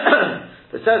also,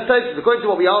 it says according to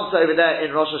what we answer over there in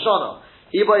Rosh Hashanah,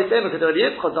 Rabbi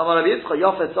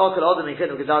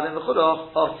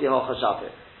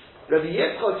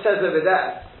Yitzchak says over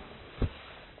there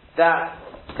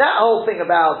that whole thing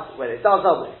about when it does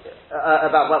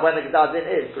about when the Gedadin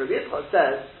is, Rabbi Yitzchak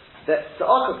says that the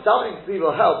davening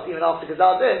will help even after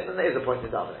Gedadin, then there is a point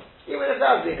in davening. Even if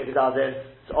there's been a Gedadin,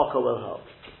 the Oka will help.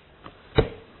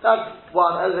 That's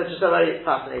one, that's just a very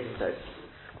fascinating Tosfos.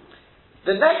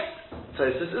 The next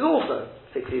Tosfos is also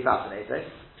particularly fascinating,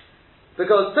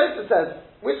 because Tosfos says,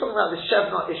 we're talking about the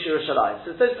Shevna Ish Yerushalayim.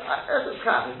 So let's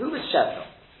clarify, who is Shevna?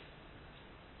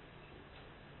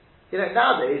 You know,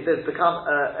 nowadays there's become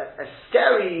a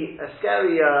scary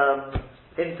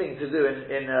thing to do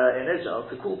in Israel,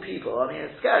 to call people, I mean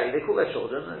it's scary, they call their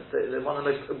children, it's one of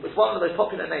the most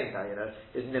popular names now, you know,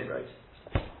 is Nimrod.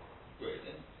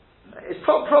 It's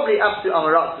probably absolute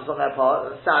amaratsis on their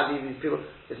part. Sadly, these people,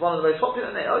 it's one of the most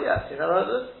popular names. Oh yes, you never heard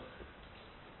of it?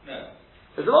 No.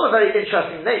 There's a lot of very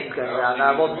interesting names going around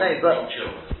now, modern names, but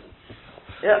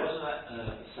yeah. Wasn't that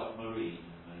submarine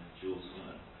Jules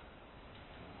Verne?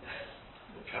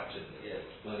 The captain. Yes.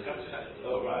 Well, the captain.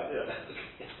 Oh right. Yeah.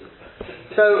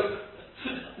 So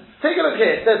take a look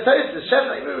here. There's Tosfos.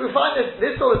 We find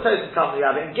this sort of Tosfos comes we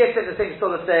have in Gifin, the thing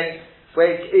sort of thing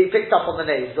where he picked up on the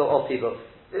names of people.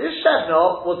 This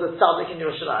Shevna was a tzaddik in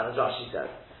Yerushalayim, as Rashi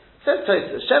says. Says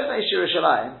Tosfos, Shevna Ish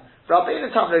Yerushalayim, Rabbeinu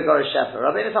Tam lo gorish Shevna.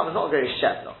 Rabbeinu Tam is not gorish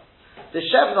Shevna. The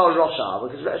Shevna Rosha,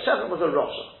 because Shevna was a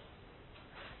Rosha.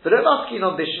 But in asking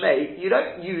on Bishmei, you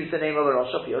don't use the name of a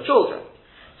Rosha for your children.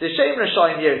 The Shem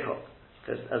Rashayim Yerkov,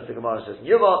 because as the Gemara says,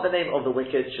 Yuva, the name of the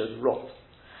wicked should rot.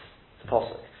 It's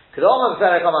possible. Kedama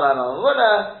B'perek Amalai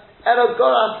Malamuna, Ero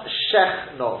Goras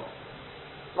Shechno.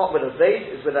 Not with a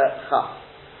Zayt, it's with a Chaf.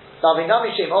 Davinami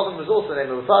Shem Odom was also the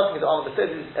name of a person, because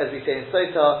as we say in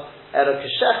Sota, Ero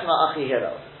Keshechna Achi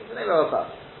Hero. It's the name of a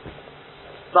person.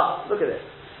 But, look at this.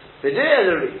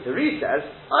 The Re says,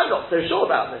 I'm not so sure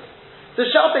about this. So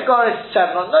Shalpik Goris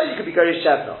Shevna, no, you could be Goris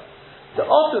Shevna. So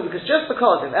also, because just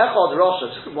because in Echad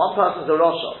Rosha, just one person's a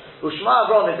Rosha, Ushma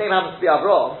Avram, his name happens to be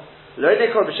Avram, no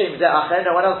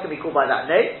one else can be called by that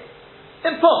name.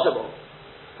 Impossible.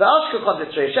 The Ashka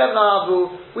contradictory Shevna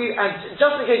Avu, and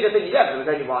just in case you're thinking, yeah, there was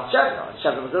only one Shevna, and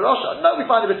Shevna was a Rosha. No, we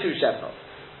find there were two Shevnas.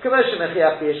 Commercial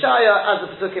Mechiach Yeshaya, as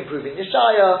the Pesuk improving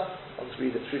Yeshaya, I'll just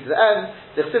read it through to the end.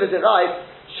 The Chsiv is right,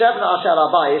 Shevna Ashar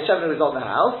Abai, Shevna was on the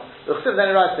house. The Chsiv then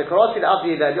writes, the Koroti, the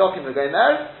Abdi, the Yokim, the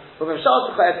Gomer,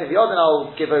 and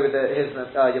I'll give over his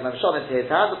Yom Shon into his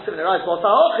hand. The Chsiv then writes,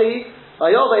 Motahochi,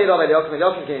 Vayoba Yirov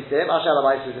Yokim came to him, Ashar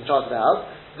Abai, who was in charge of the house.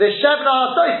 The Shevna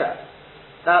HaSoifer.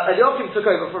 Now, Eliakim took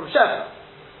over from Shevna.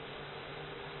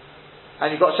 and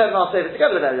you've got Shevna Sefer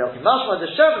together with Eliyakim. Mashma the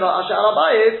Shevna Asher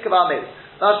Alabayis Kavamid.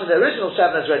 Mashma the original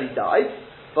Shevna has already died.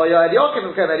 But Eliyakim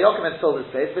had sold his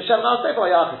place. But Shevna Sefer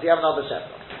Yachis, you have another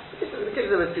Shevna. The kids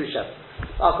there were two Shevna.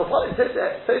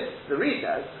 The Reed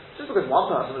says, just because one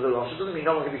person was a Rosh, it doesn't mean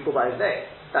no one can be called by his name.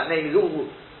 That name is all.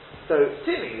 So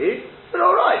seemingly, they're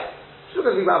alright. Just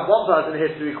because we have one person in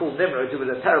history called Nimrod, who was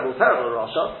a terrible, terrible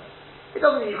Rosh, it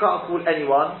doesn't mean you can't call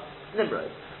anyone Nimrod.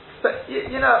 But,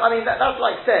 that's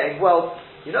like saying, well,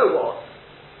 you know what?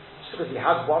 Just because you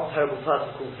have one terrible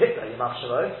person called Hitler,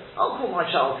 I'll call my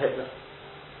child Hitler.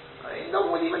 No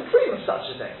one would even dream of such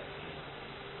a thing.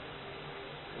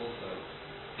 Also,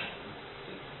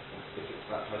 if it's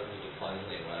that person who defines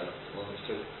the name, where one of the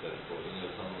children says,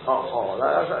 that was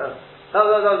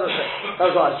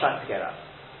what I was trying to get at.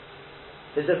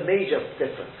 There's a major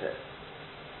difference here.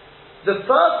 The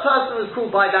first person who was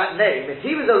called by that name, if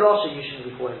he was a Rosh, you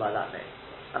shouldn't be calling by that name.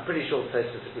 I'm pretty sure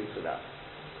Tosfos agrees with that.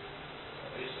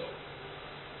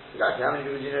 Exactly. How many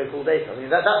people do you know called Achan?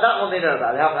 That one they know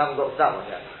about. They haven't got to that one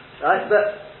yet, right?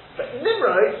 But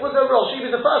Nimrod was a Rosh. He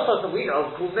was the first person we know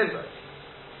of called Nimrod,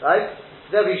 right?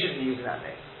 Therefore, you shouldn't be using that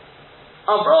name.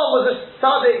 Avraham was a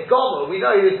Tzaddik Gomer. We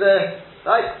know he was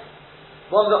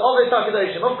one of the Ovid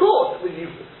Hakadoshim. Of course,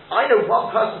 I know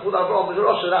one person called Avraham was a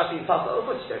Rosh, that's been passed. Of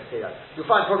course you don't say that.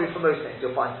 You'll find probably for most things,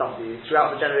 you'll find somebody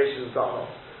throughout the generations who's gone on.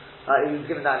 Who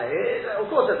was given that name. Of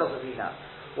course that doesn't mean that.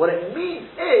 What it means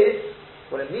is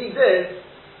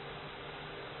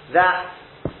that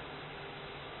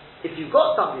if you've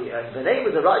got somebody and the name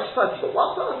was a righteous person, you've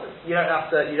got one person, you don't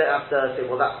have to say,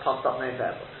 well, that's passed up name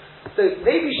forever. So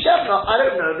maybe Shevna, I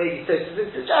don't know, maybe Tosfos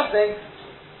is suggesting,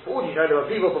 for all you know, there were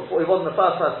people before, he wasn't the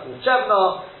first person called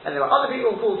Shevna, and there were other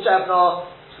people called Shevna.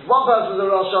 One person was a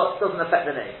Rosh, doesn't affect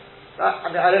the name.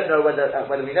 Right? I don't know whether we know that,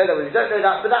 whether we don't know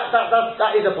that, but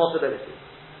that is a possibility.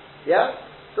 Yeah?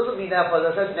 Doesn't mean therefore,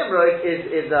 as I said, Nimrod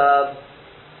is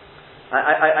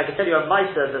I can tell you a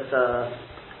Maisa that,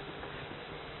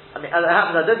 as it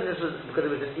happens, I don't think this was because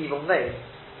it was an evil name.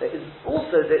 There's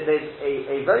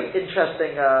a very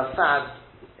interesting fad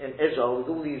in Israel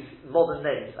with all these modern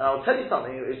names. And I'll tell you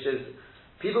something, which is,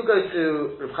 people go to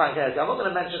Reb Chaim Kanievsky. I'm not going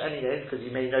to mention any names because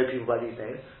you may know people by these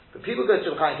names, but people go to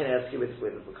Reb Chaim Kanievsky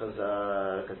because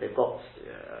they've got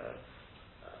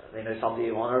they know somebody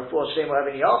who on a refuah shleima,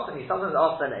 whatever, and he asks them, he sometimes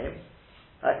asks their name,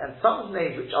 right? And some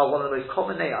names which are one of the most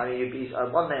common names,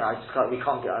 one name we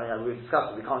can't get, we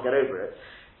discussed it, we can't get over it.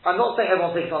 I'm not saying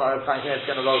everyone thinks on Reb Chaim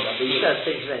Kanievsky and a logo, but he says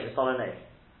change the name, it's not a name.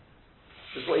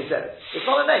 That's what he says. It's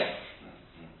not a name.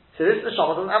 So this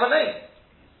neshama doesn't have a name.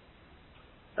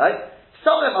 Right?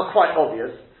 Some of them are quite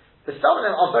obvious, but some of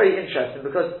them are very interesting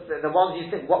because the ones you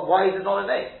think, why is it not a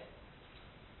name?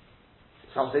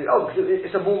 Some say,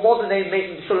 it's a more modern name,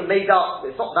 sort of made up.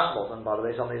 It's not that modern, by the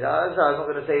way. Some say, I'm not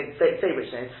going to say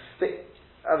which name, but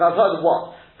I've heard of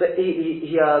one. But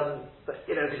but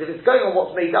because if it's going on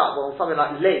what's made up, well, something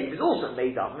like Leib is also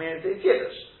made up. I mean, it's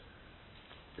Yiddish.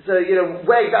 So,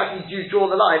 where exactly do you draw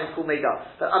the line? It's called made up.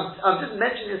 But I'm just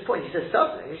mentioning this point. He says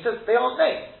certainly. He says they aren't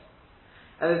names.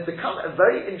 And it's become a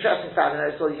very interesting fact.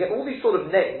 So you get all these sort of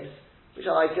names, which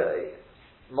are like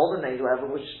modern names or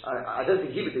whatever, which I don't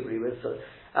think he would agree with. So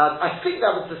I think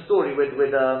that was the story with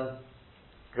Rabbi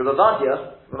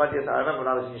Vadia. I remember when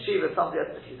I was in yeshiva, somebody, I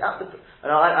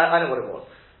know what it was.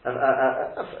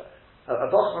 A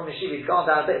boss from yeshiva, he's gone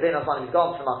down, he's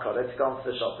gone to Makkah, he's gone to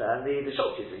the shop there, and the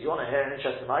shopkeeper says, you want to hear an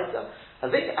interesting idea?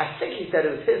 I think he said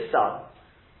it was his son.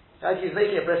 Right? He was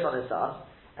making a bris on his son,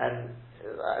 and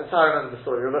that's how I remember the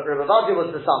story. Rabbi Vadia was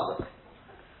the son.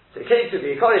 So he came to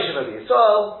the Koreshim of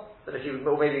Yisrael, and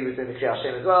maybe he was doing the Kriyas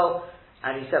Shem as well,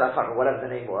 and he said, I can't remember whatever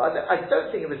the name was. I don't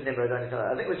think it was Nimrod or anything like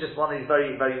that. I think it was just one of these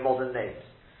very, very modern names.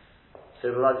 So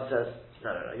Rabbi says,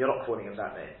 no, you're not calling him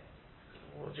that name.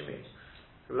 What do you mean?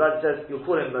 Rabbi says, you'll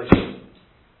call him Moshe.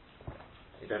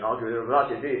 You don't argue with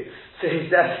Rabbi, do you? So he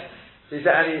said,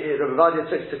 Rabbi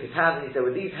took his hand and he said,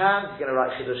 with these hands, he's going to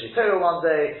write Chidush Torah one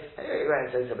day. Anyway, he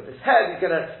went and said, with this head, he's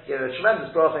going to give a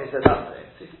tremendous bracha. And he said, that's it.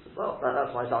 So he said, well,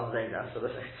 that's my son's name now. So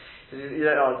you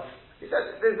don't know. He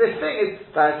said, this thing is,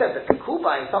 I said, that cool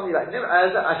by somebody like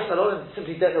Nimrod, I think a lot of them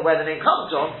simply don't know where the name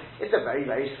comes from. It's a very,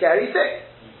 very scary thing.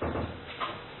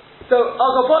 So,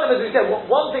 our point as we said,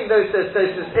 one thing those is that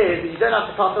you don't have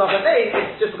to pass it up a name,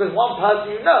 it's just because one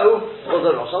person you know was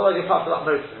a Rosh. Otherwise you pass it up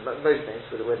most things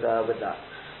with that.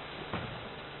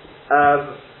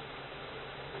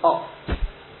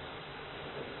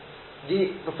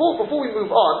 Before we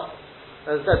move on,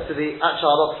 as I said, to the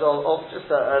actual halacha of just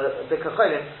the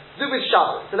Kacholim, do with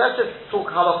Shabbos. So let's just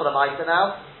talk halacha l'maisa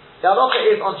now. The halacha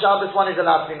is on Shabbos, one is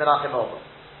allowed to be Menachem Oval.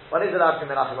 One is allowed to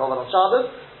be Menachem Oval on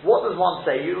Shabbos. what does one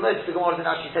say? You'll notice the Gemara didn't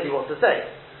actually tell you what to say.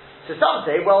 So some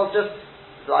say, well, just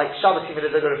like Shabbos Yimid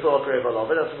is a refuah karev alov.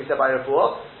 That's what we said by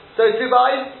refuah. So too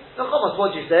by Nechamos,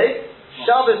 what do you say?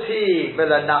 Shabbos hi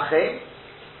melanachem.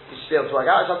 You should be able to work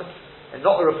out. And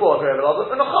not a refuah karev alov,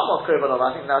 but Nechamos karev alov.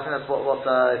 I think that's what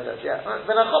it says. Yeah,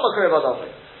 Nechamos karev alov.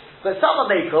 But some are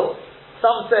makel.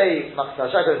 Some say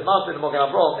Machzor Shachar is master in the Mogen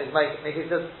Avraham. He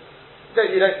says. You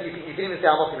can even say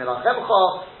Amokim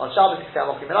Melachemcha on Shabbos. You can say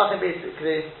Amokim Melachem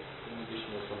basically.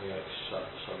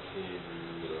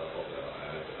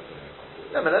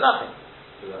 No, Melachem.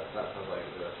 So that sounds like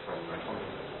that's from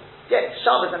yeah, it's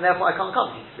Shabbos, and therefore I can't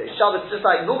come. Shabbos just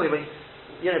like normally when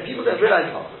people don't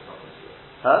realize.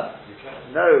 Huh? You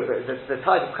can. No, but the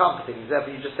type of comforting is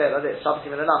therefore you just say it like this. Shabbos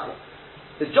Melachem.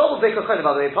 The job of Bikkur Cholim,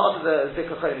 by the way, part of the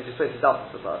Bikkur Cholim is you're supposed to dump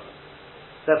the person.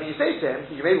 So if you say to him,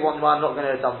 you may wonder why I'm not going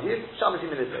to dump you, Shabbos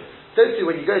Yimid. So too,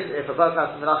 when you go to, if a person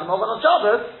has to Menachem Ovan on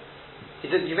Shabbos, he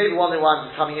says, you may be wondering why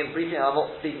I'm just coming in briefly and I'm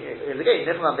not speaking, again,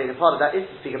 Nechman being a part of that is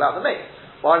to speak about the mate.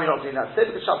 Why are we not doing that? So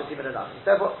because Shabbos Yimid enough.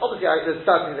 Therefore, obviously, there's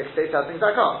certain things I can say, certain things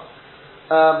I can't.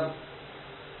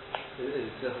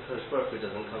 The first worker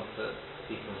doesn't come to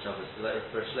speak on Shabbos, does that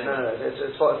refer to No,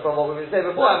 it's from what we were saying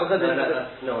before, because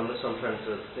no, I'm just trying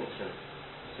to distinction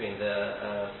between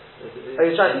the are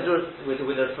you trying to do it with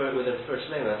the first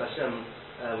name Hashem?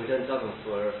 We don't daven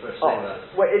for first name.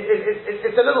 Well,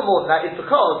 it's a little more than that. It's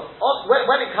because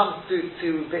when it comes to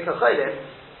Bikkur Cholim,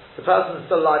 the person is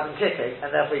still alive and kicking, and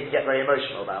therefore you can get very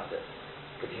emotional about it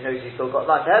because he knows he's still got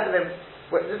life ahead of him.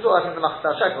 This is what I think the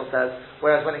Machzor Shachar says.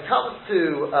 Whereas when it comes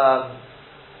to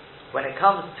when it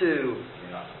comes to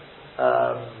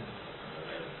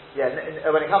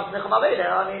Nechama Aveda,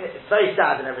 I mean, it's very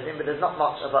sad and everything, but there's not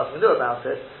much a person can do about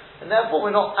it. And therefore we're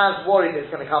not as worried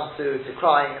it's going to come to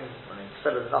crying, and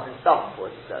instead of there's nothing stubborn for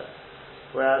it, he says.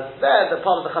 Whereas there, the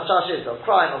part of the chashash is they'll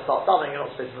cry and they'll start davening, you're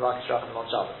not supposed to be like a Shrachim on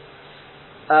Shabbos.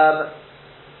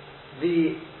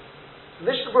 The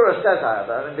Mishnah Berurah says,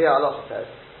 however, and the Halacha says,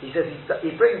 he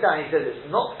brings down, he says it's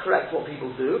not correct what people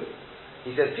do.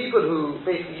 He says people who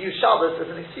basically use Shabbos as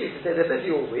an excuse to say they're busy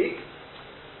all week,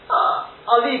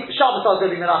 I'll leave Shabbos, I'll go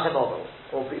be Menachem Ovel,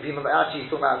 or people actually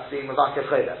talking about being Mevakeh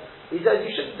Cholim. He says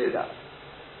you shouldn't do that.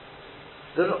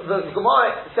 The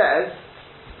Gemara says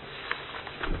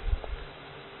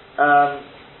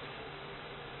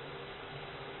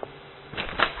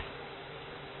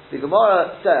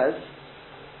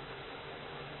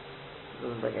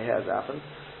doesn't bring it here as it happens,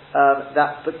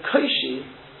 that the Koshi,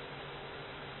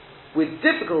 with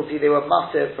difficulty they were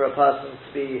massive for a person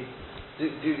to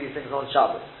do these things on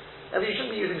Shabbos. Now you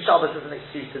shouldn't be using Shabbos as an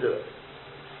excuse to do it.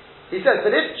 He says,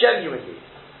 but if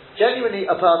genuinely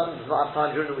a person does not have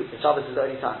time during the week, and Shabbos is the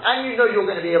only time, and you know you're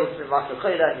going to be able to be Machzor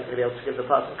Cholim, and you're going to be able to give the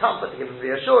person comfort, to give him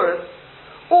reassurance,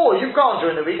 or you've gone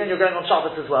during the week and you're going on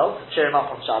Shabbos as well, to cheer him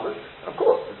up on Shabbos, of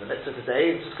course, there's a mitzvah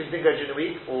today, just because you didn't go during the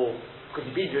week, or because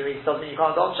you've been during the week, doesn't mean you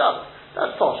can't go on Shabbos.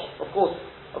 That's posh. Of course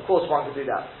one can do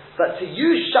that. But to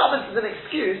use Shabbos as an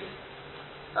excuse,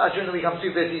 during the week I'm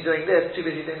too busy doing this, too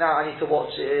busy doing that, I need to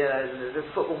watch this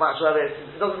football match, whatever,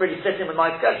 it doesn't really fit in with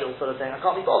my schedule, sort of thing, I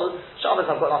can't be bothered. Shabbos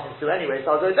I've got nothing to do anyway,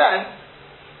 so I'll go then.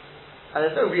 And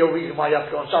there's no real reason why you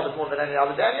have to go on Shabbos more than any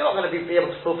other day, and you're not going to be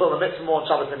able to fulfill the mitzvah more on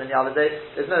Shabbos than any other day.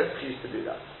 There's no excuse to do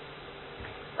that.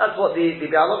 That's what the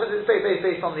Bialov is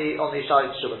based on the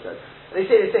Shai Shuvah says. And they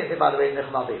say the same thing, by the way, in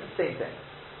Nechama Aveda, same thing.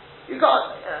 You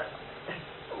can't,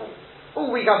 all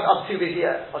week I'm too busy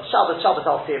on Shabbos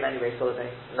I'll see him anyway, sort of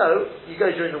thing. No, you go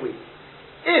during the week.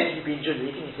 If you've been during the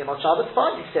week and you see him on Shabbos,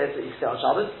 fine, you say that you stay on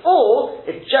Shabbos. Or,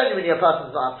 if genuinely a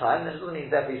person does not have time, then it doesn't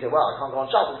mean therefore you say, well, I can't go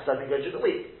on Shabbos because I didn't go during the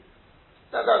week.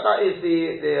 That is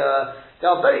there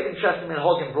are very interesting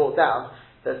minhagim brought down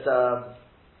that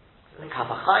the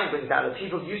Kaf HaChaim brings down that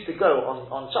people used to go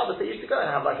on Shabbos, they used to go and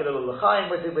have like a little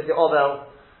l'chaim with the ovel,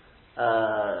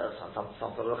 some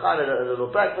sort of l'chaim, a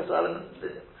little breakfast element.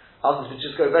 Others would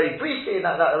just go very briefly, and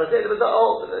that was it. It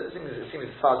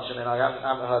seems fudge. I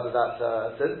haven't heard of that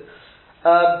since.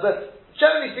 But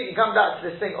generally speaking, come back to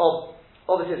this thing of,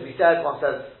 obviously as we said, one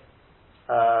says,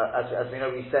 as we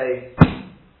know, we say,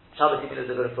 Shabbos Yimid is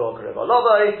a good for Karev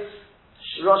Alovai.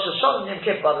 Rosh Hashanah Yom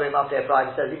Kippur, by the way, Matei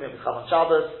Ephraim says, even if it's come on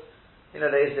Shabbos, there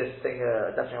is this thing,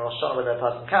 definitely on Rosh Hashanah, whether a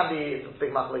person can be,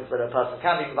 big machlokes, whether a person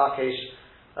can be Makesh,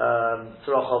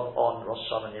 Tzorachov on Rosh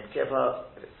Hashanah Yom Kippur,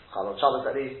 if it's Chal on Shabbos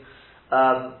at least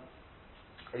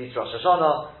Rosh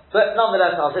Hashanah. But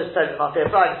nonetheless, our sister says, Matei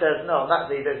Ephraim says, no, on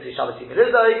that day you don't see Shabbos Yimid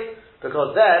Izoik,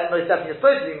 because then, most definitely, you're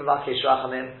supposed to be Makesh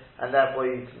Rachamim, and therefore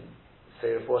you can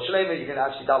say before Shalema, you can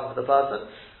actually daven for the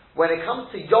person. When it comes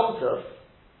to Yom Tov,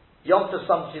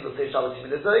 some people say Shabbos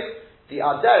Yimid Izoik, the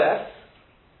Aderech,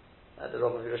 the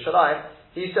Rav of Yerushalayim,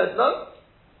 he said no.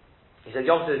 He said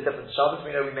Yom Tov is different to Shabbos.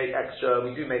 We know we make extra.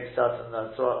 We do make certain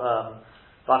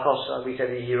Bakosh. We say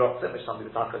the Hirotzim, which some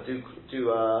people do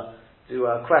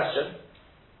question.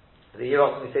 The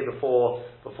Hirotzim we say before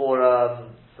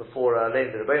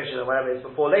laying the Rebbeinu and whatever it's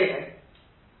before laying.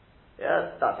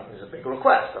 Yeah, that thing is a big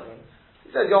request. I mean,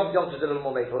 he said Yom Tov is a little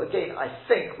more makeable. Again, I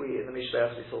think we in the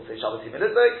Mishnah we still say Shabbos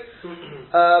Yimilizvik.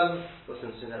 What's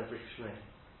in Sunnah British Shmei?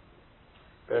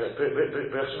 British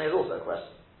Shmei is also a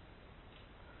question.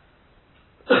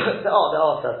 there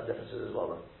are certain differences as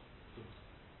well.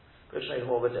 British Shmei is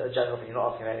more of a general thing. You're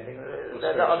not asking anything.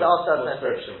 There are certain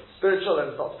spiritual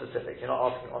and it's not specific. You're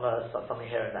not asking on something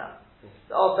here and now.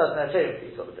 There are certain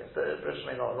these sort of things. But British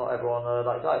Shmei not everyone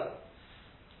likes either.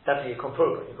 Definitely you can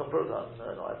prove it, and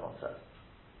not everyone says.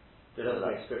 They don't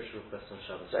make spiritual requests on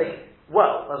Shabbos.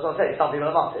 Well, that's what I'm saying, some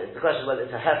people are not. The question is whether it's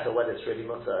a heta, whether it's really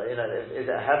mutter. You know, is it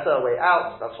a heta, a way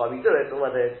out, that's why we do it, or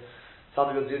whether it's,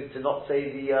 some people do to not say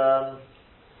the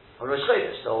Rosh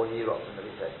Chodesh, the whole year often that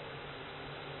we say.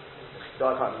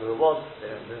 So I can't remember who it was, they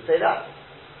didn't say that.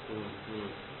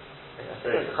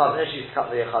 The Chazon Ish used to cut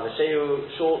the Chadasheyu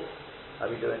short, like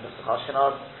we do in the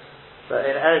Ashkenaz. But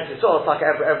in Eretz Yisrael, it's like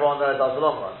everyone does the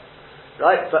long one,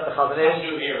 right? But the Chazon Ish,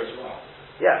 do here as well.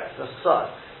 yeah, that's right.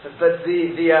 But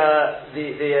the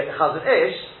Chazon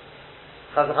Ish,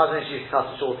 Chazon Ish used to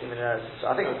cut the short team in Eretz Yisrael.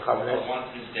 I think it was Chazon Ish. One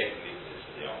mistakenly exists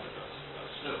for the Orthodox.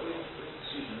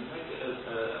 Excuse me, we make a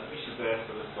Mishnah Berurah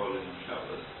for the following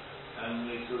Shabbos, and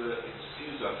we sort of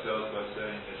excuse ourselves by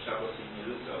saying Shabbos in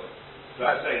Yerushalayim. So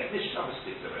I say this Shabbos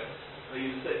particular.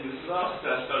 You said you last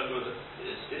was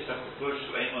it's like a bush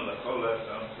lame on the cola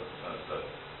so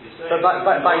you say this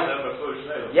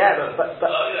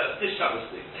Shabbos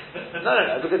thing. No,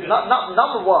 because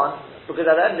number one, because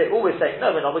at the end they always say,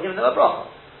 no, we're giving them a bracha.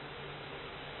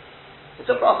 It's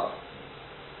a bracha.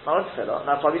 Not a tefillah, and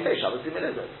that's why we say Shabbos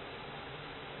Yimilizvik.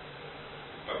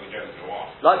 But we don't go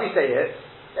on. Like we say it,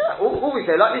 yeah, all we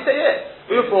say, like we say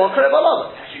it. We were for Karev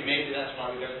Alav. Actually, maybe that's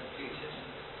why we don't complete it.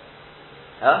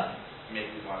 Huh?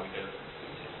 Maybe why we don't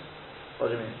complete it. What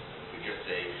do you mean? We just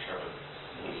say Shabbos.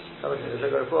 Shabbos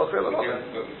Yimilizvik go for Karev Alav.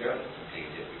 But we don't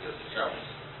complete it because it's Shabbos.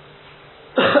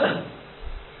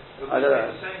 I don't know.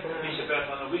 The same Mishnah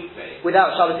Berurah on a weekday.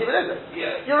 Without Shabbos Yimilizvik.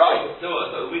 Yeah. You're right. So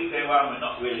a weekday one we're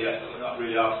not really asking.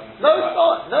 No, it's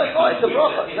not. It's a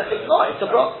bracha. It's not. It's a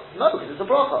bracha. No, because it's a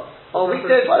bracha. On a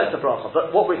weekday as well, it's a bracha.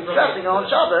 But what we're stressing on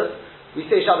Shabbos, we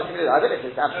say Shabbos Yimilizvik. I don't know if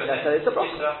it's absolutely necessary. It's a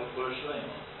bracha.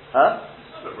 Huh? It's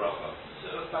not a bracha.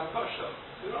 It's a bakasha.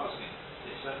 We're asking.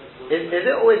 Is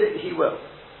it or is it he will?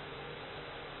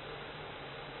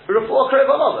 Refuah Karev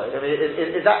Alav. I mean,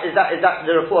 is that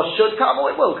the refuah should come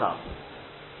or it will come?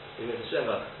 You mean the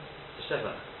Shevach? The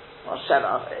Shevach. Well,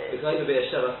 Sheva. It can either be a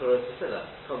Shevach or a Tefillah.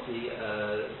 It can't be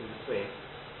in between.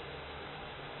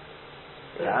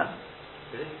 Yeah.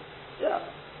 Really? Yeah.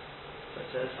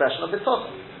 That's a Expression of B'tzot.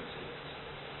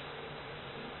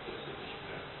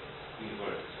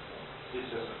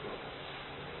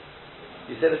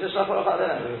 You say this is Shachar of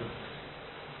Adonai.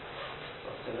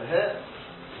 What's in here?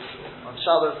 On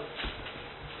Shabbos.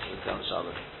 What's on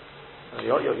Shabbos?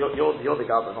 You're the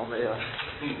governor, not me.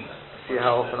 See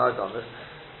how often I've done this.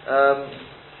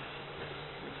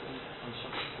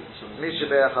 Mishnah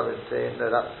Berurah, I would say, no,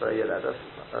 that's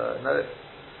no.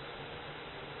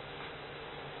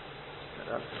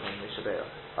 That's Mishnah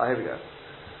Berurah. Here we go.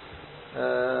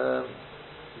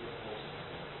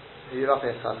 Yirach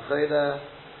Eschad Chayda,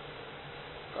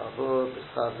 Kavud,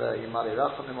 Eschad Yimali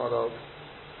Racham Nimorov,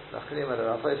 Lachrim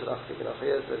Rafayis, Lachtik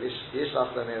Rafayis,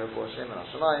 Yishlach Lemir Refuah Shem and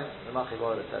Hashamayim, Nemachi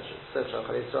Vor etc. Sev Shal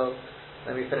Chalitzo.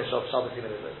 Then we finish off Shabbos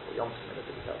Yimilizvik, or Yom Tov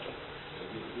Yimilizvik, etc.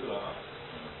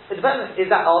 It depends. Is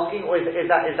that asking, or is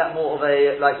that more of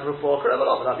a like Refuah Karev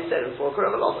Alav? Like we said, Refuah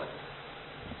Karev Alav.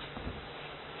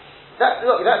 That a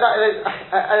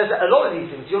lot of these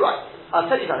things. You're right. I'll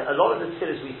tell you something. A lot of the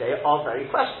tefillahs we say are very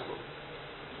questionable.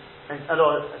 And a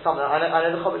lot of some of them. I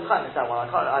know the Chofetz Chaim missed that one.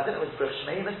 I don't know if it's Brich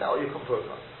Shmei he missed out or you come through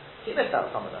it. He missed out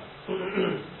some of them. Do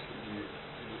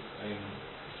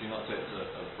you not say it's a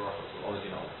bracha? Obviously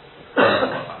not.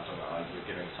 You're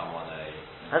giving someone a.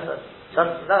 That's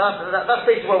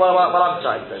basically what I'm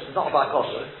trying to say. It's not about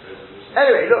kosher.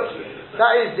 Anyway, look,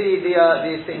 that is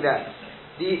the thing there.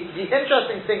 The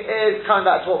interesting thing is coming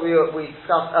back to what we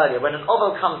discussed earlier. When an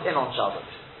ovel comes in on Shabbos,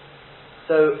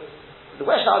 so the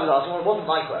question I was asking wasn't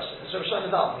my question. It's from Shlomo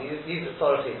Zalman. He's at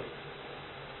Tzorachim.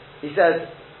 He says,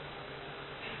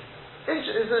 "This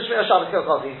is the Shmir Shabbos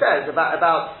Kilkos." He says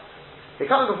about they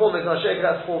come before Mizmor Shir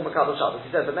that's for Makabel Shabbos. He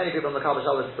says that many people on Makabel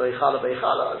Shabbos Beichala.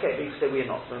 Okay, we say we're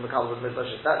not. We're Makabel with Mizmor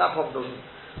Shir. That problem doesn't.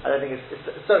 I don't think it's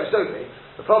so big.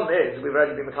 The problem is, we've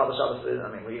already been Makabel Shabbos,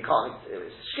 you can't,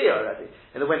 it's Shkia already.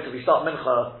 In the winter, we start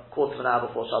Mincha quarter of an hour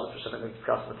before Shabbos, which I think we've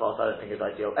discussed in the past, I don't think is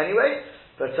ideal anyway,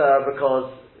 but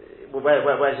because,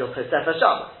 where's your Tosefah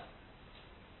Shabbos?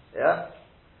 Yeah?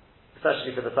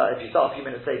 Especially for if you start a few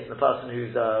minutes later than the person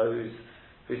who's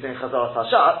doing Chazaras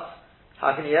Hashat,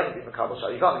 how can you ever be Makabel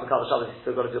Shabbos? You can't be Makabel Shabbos, you've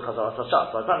still got to do Chazaras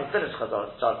Hashat. By the time you finish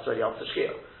Chazaras Hashat, it's already after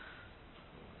Shkia.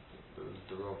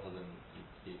 The Rav has an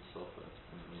Eid Sofer,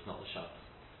 he's not the Shabbos.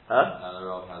 Huh? The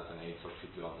Rav has an Eid Sofer to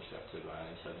do after Shabbos,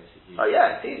 and he said oh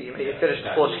yeah, it's easy. You finish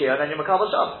before Shkia and then you're Makabel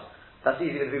Shabbos. That's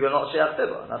easy with people who are not Shliach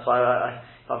Tzibur. And that's why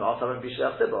if I'm asked, I won't be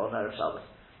Shliach Tzibur on Erev Shabbos.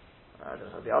 I don't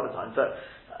know the other time, but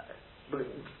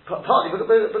partly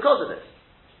because of this.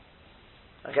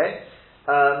 Okay?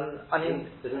 Then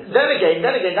again,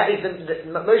 that is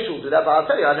most will do that, but I'll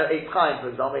tell you, I know Eitz Chaim, for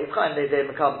example, Eitz Chaim,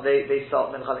 they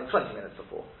start Mincha 20 minutes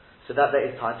before. So that there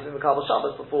is time to be Makabel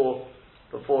Shabbos before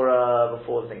the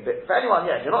thing. But for anyone,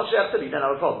 if you're not Shliach Tzibur, you don't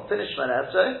have a problem. Finish Shemona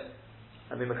Esrei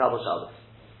and be Makabel Shabbos.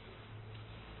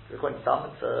 According to some,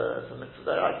 it's a mitzvah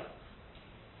there, right?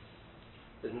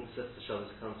 Didn't Sister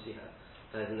Shabbos County have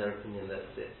in their opinion that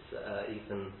it's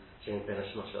even during Ben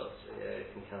Hashmoshot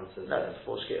it can count as... No, it's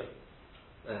before Shkia.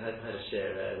 I had a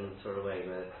share in Torah Way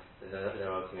where they're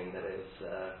arguing that it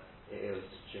was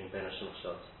during Ben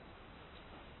Hashmoshot.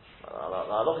 I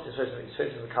love it, you're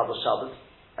supposed to be Makabel Shabbos,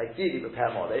 ideally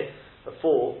prepare Moleh,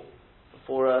 before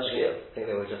Shkia. I think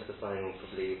they were justifying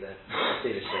probably the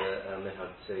Chassidish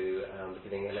minhag to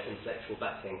giving intellectual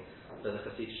backing for the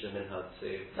Chassidish minhag to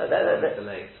the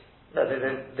late. No,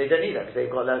 they don't need that because they've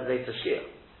got that later Shkia.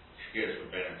 Shkia is for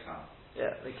Ben and Tam.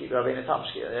 Yeah, they keep Rabbeinu Tam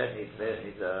Shkia. They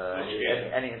don't need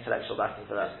any intellectual backing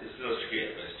for that. It's not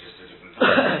Shkia, but it's just a different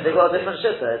time. They've got a different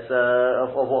shitta. It's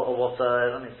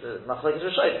it's Machlokes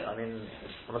Rishonim.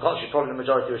 On the contrary, probably the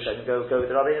majority of Rishonim go with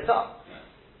the Rabbeinu Tam.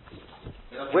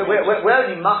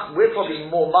 We're probably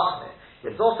more machne.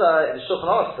 It's not in the Shulchan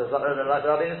Aruch like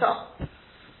the Rabbeinu Tam.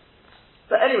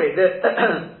 But anyway,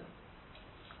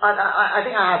 I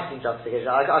think I have seen justification.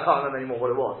 I can't remember anymore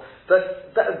what it was.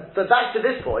 But back to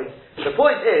this point. The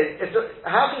point is,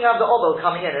 how can you have the Obel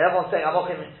coming in and everyone's saying, I'm not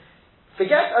going to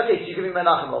forget? Okay, so you can be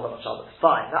Menachem Obel on Shabbos.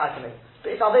 Fine, that I can make.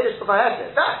 But it's Avedis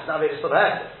B'Vahesed. That's Avedis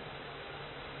B'Vahesed.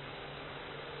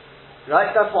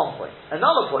 Right? That's one point.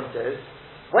 Another point is,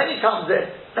 when he comes in,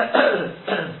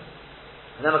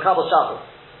 and then Makabel Shabbos,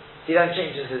 he then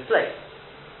changes his place.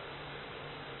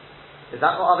 Is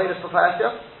that not Avedis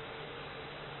B'Vahesed?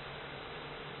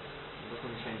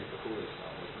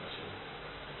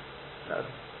 No,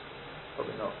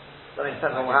 probably not. Depends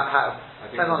on how.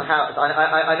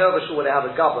 I know of a shul where they have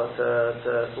a gabba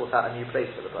to sort out a new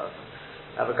place for the person.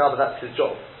 Have a gabba, that's his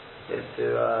job. Is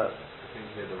to. I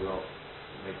think here the Rav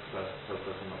makes the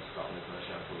person not start with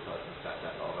Moshe until the person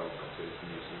steps out of to his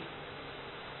new seat.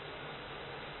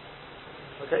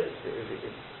 Okay,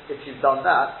 if you've done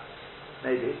that,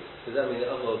 maybe. Does that mean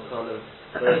that Avol kind of,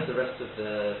 whereas the rest of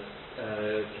the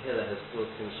Kehillah has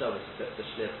brought in Shabbos except the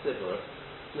Shliach Tzibur?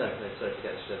 No, sorry,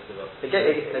 forget the Shliach Tzibur. The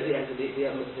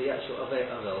actual Avei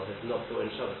Avel has not brought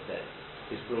in Shabbos yet.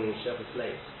 He's bringing Shabbos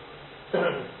late.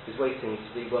 He's waiting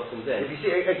to be welcomed in. If you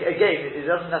see, again, it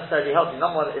doesn't necessarily help you.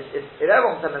 Number one, if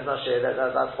everyone says not share,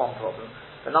 that's one problem.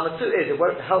 But number two is, it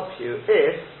won't help you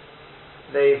if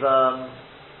they've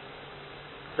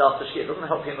after Shkia. It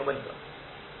doesn't help you in the winter.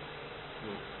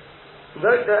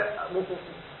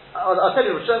 I'll tell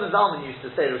you, Rosh Hashanah Zalman used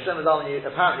to say,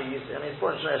 apparently used to, it's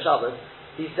for Shemona Shabbos,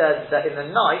 he said that in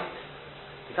the night,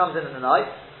 he comes in the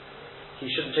night, he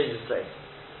shouldn't change his place.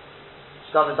 He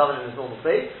should come in his normal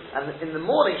place, and in the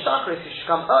morning, Shacharis, he should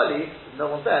come early, no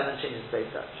one's there, and then change his place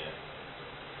there.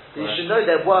 So you should know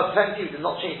there were plenty who did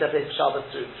not change their place for Shabbos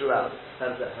throughout. How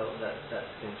does that help, that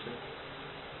distinction?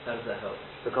 How does that help?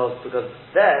 Because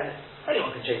then,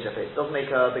 anyone can change their place, it doesn't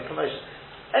make a big commotion.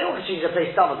 Anyone can change their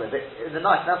place some of it, but in the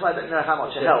night, and that's why I don't know how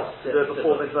much it helps to do it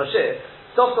before Mitzvah Shir.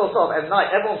 Stop, at night,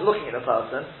 everyone's looking at the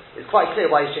person, it's quite clear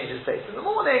why he's changed his place. In the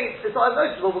morning, it's not as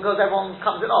noticeable because everyone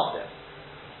comes in after him.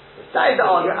 That is the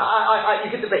argument.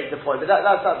 You could debate the point, but that's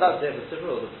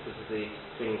several because of the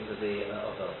bringing to the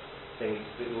other things.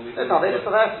 It's Avedis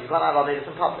for that. You can't have Avedis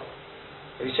in public.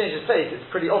 If he changes his place, it's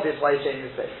pretty obvious why he's changing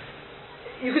his place.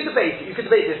 You could debate it. You could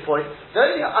debate this point. The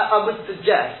only thing I would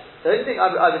suggest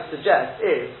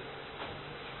is,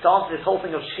 to answer this whole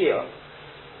thing of Shkia,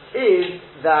 is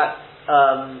that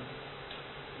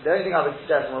the only thing I would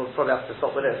suggest, and we'll probably have to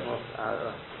stop with this,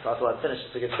 I thought I'd finish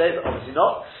it a good day, but obviously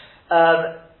not,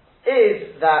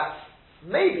 is that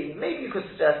maybe you could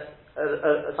suggest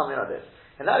something like this,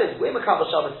 and that is, we're Makabel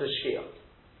Shabbos to Shkia.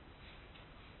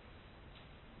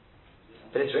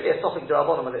 but it's really a Sofik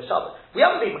D'Rabbanan when it's Shabbos. We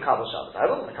haven't been Makabel Shabbos. I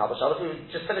wasn't Makabel Shabbos, we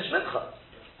just finished Mincha.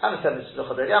 I haven't said this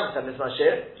Luchad already, I haven't said this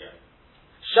Mashir.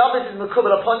 Shabbos is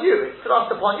Makubal upon you, it's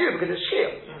thrust upon you because it's Shir.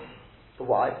 But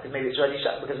why? Because maybe it's already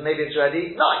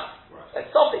night. Right. It's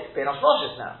Sofik, being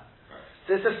Ashmoshes now. Right.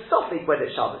 So it's a Sofik when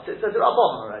it's Shabbos, it's a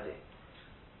D'Rabbanan already.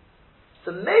 So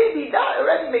maybe that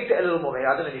already makes it a little more, maybe,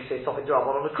 I don't know if you say Sofik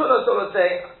D'Rabbanan, the Kula sort of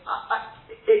saying,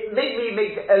 it maybe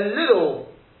makes it a little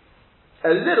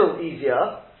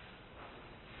easier,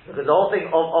 because the whole thing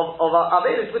of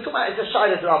Avedis, we're talking about it's a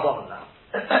Shailah D'Rabbanan now.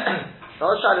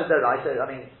 Not a Shailah D'Oraisa. I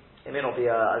mean, it may not be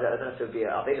I don't know if it would be a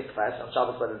Avedis Tefes on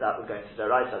Shabbos, whether that would go into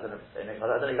D'Oraisa, I don't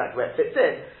know exactly where it fits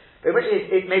in, but in which case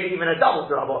it may be even a double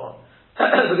D'Rabbanan.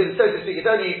 Because so to speak, it's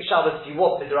only Shabbos if you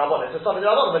want the D'Rabbanan, it's a Sofik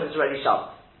D'Rabbanan when it's already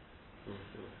Shabbos.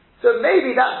 So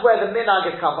maybe that's where the minhag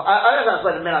has come from. I don't know if that's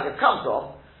where the minhag has come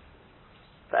from.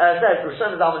 As I said,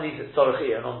 Rishon Zalman needs it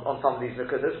Sorochian on some of these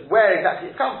nukudas. Where exactly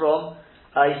it's come from,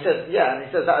 he says, and he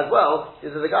says that as well,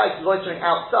 is that the guy loitering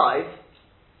outside,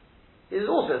 is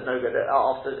also no good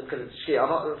after, because it's Shia. I'm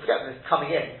not forgetting this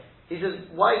coming in. He says,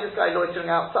 why is this guy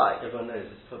loitering outside? Everyone knows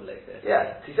it's public there.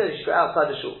 Yeah, he says he should go outside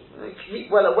the shul.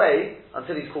 Keep well away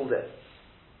until he's called in.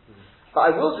 But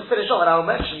I will just finish off, and I will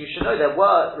mention, you should know there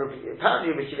were,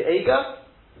 apparently Rabbi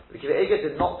Akiva Eiger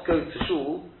did not go to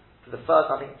shul for the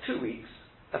first, I think, 2 weeks.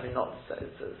 Definitely not, so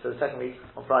the second week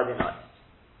on Friday night.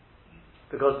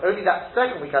 Because only that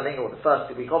second week, I think, or the first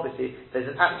week, obviously,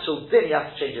 there's an actual din, he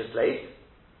has to change his place.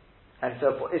 And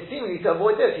so, it's seemingly to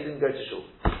avoid this, he didn't go to shul.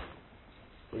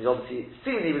 He's obviously,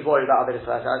 seemingly he was worried about a bit of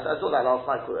flash. I saw that last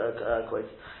night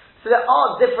quote. So there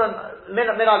are different,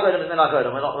 Minhag Olam is Minhag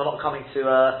Olam, we're not coming to,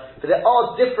 but there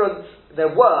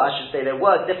were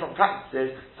different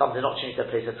practices. Some did not change their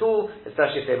place at all,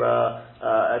 especially if they were,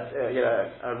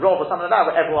 a rob or something like that,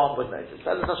 but everyone would notice.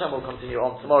 So Hashem will continue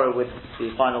on tomorrow with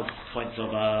the final points of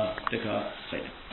Dikah Seder.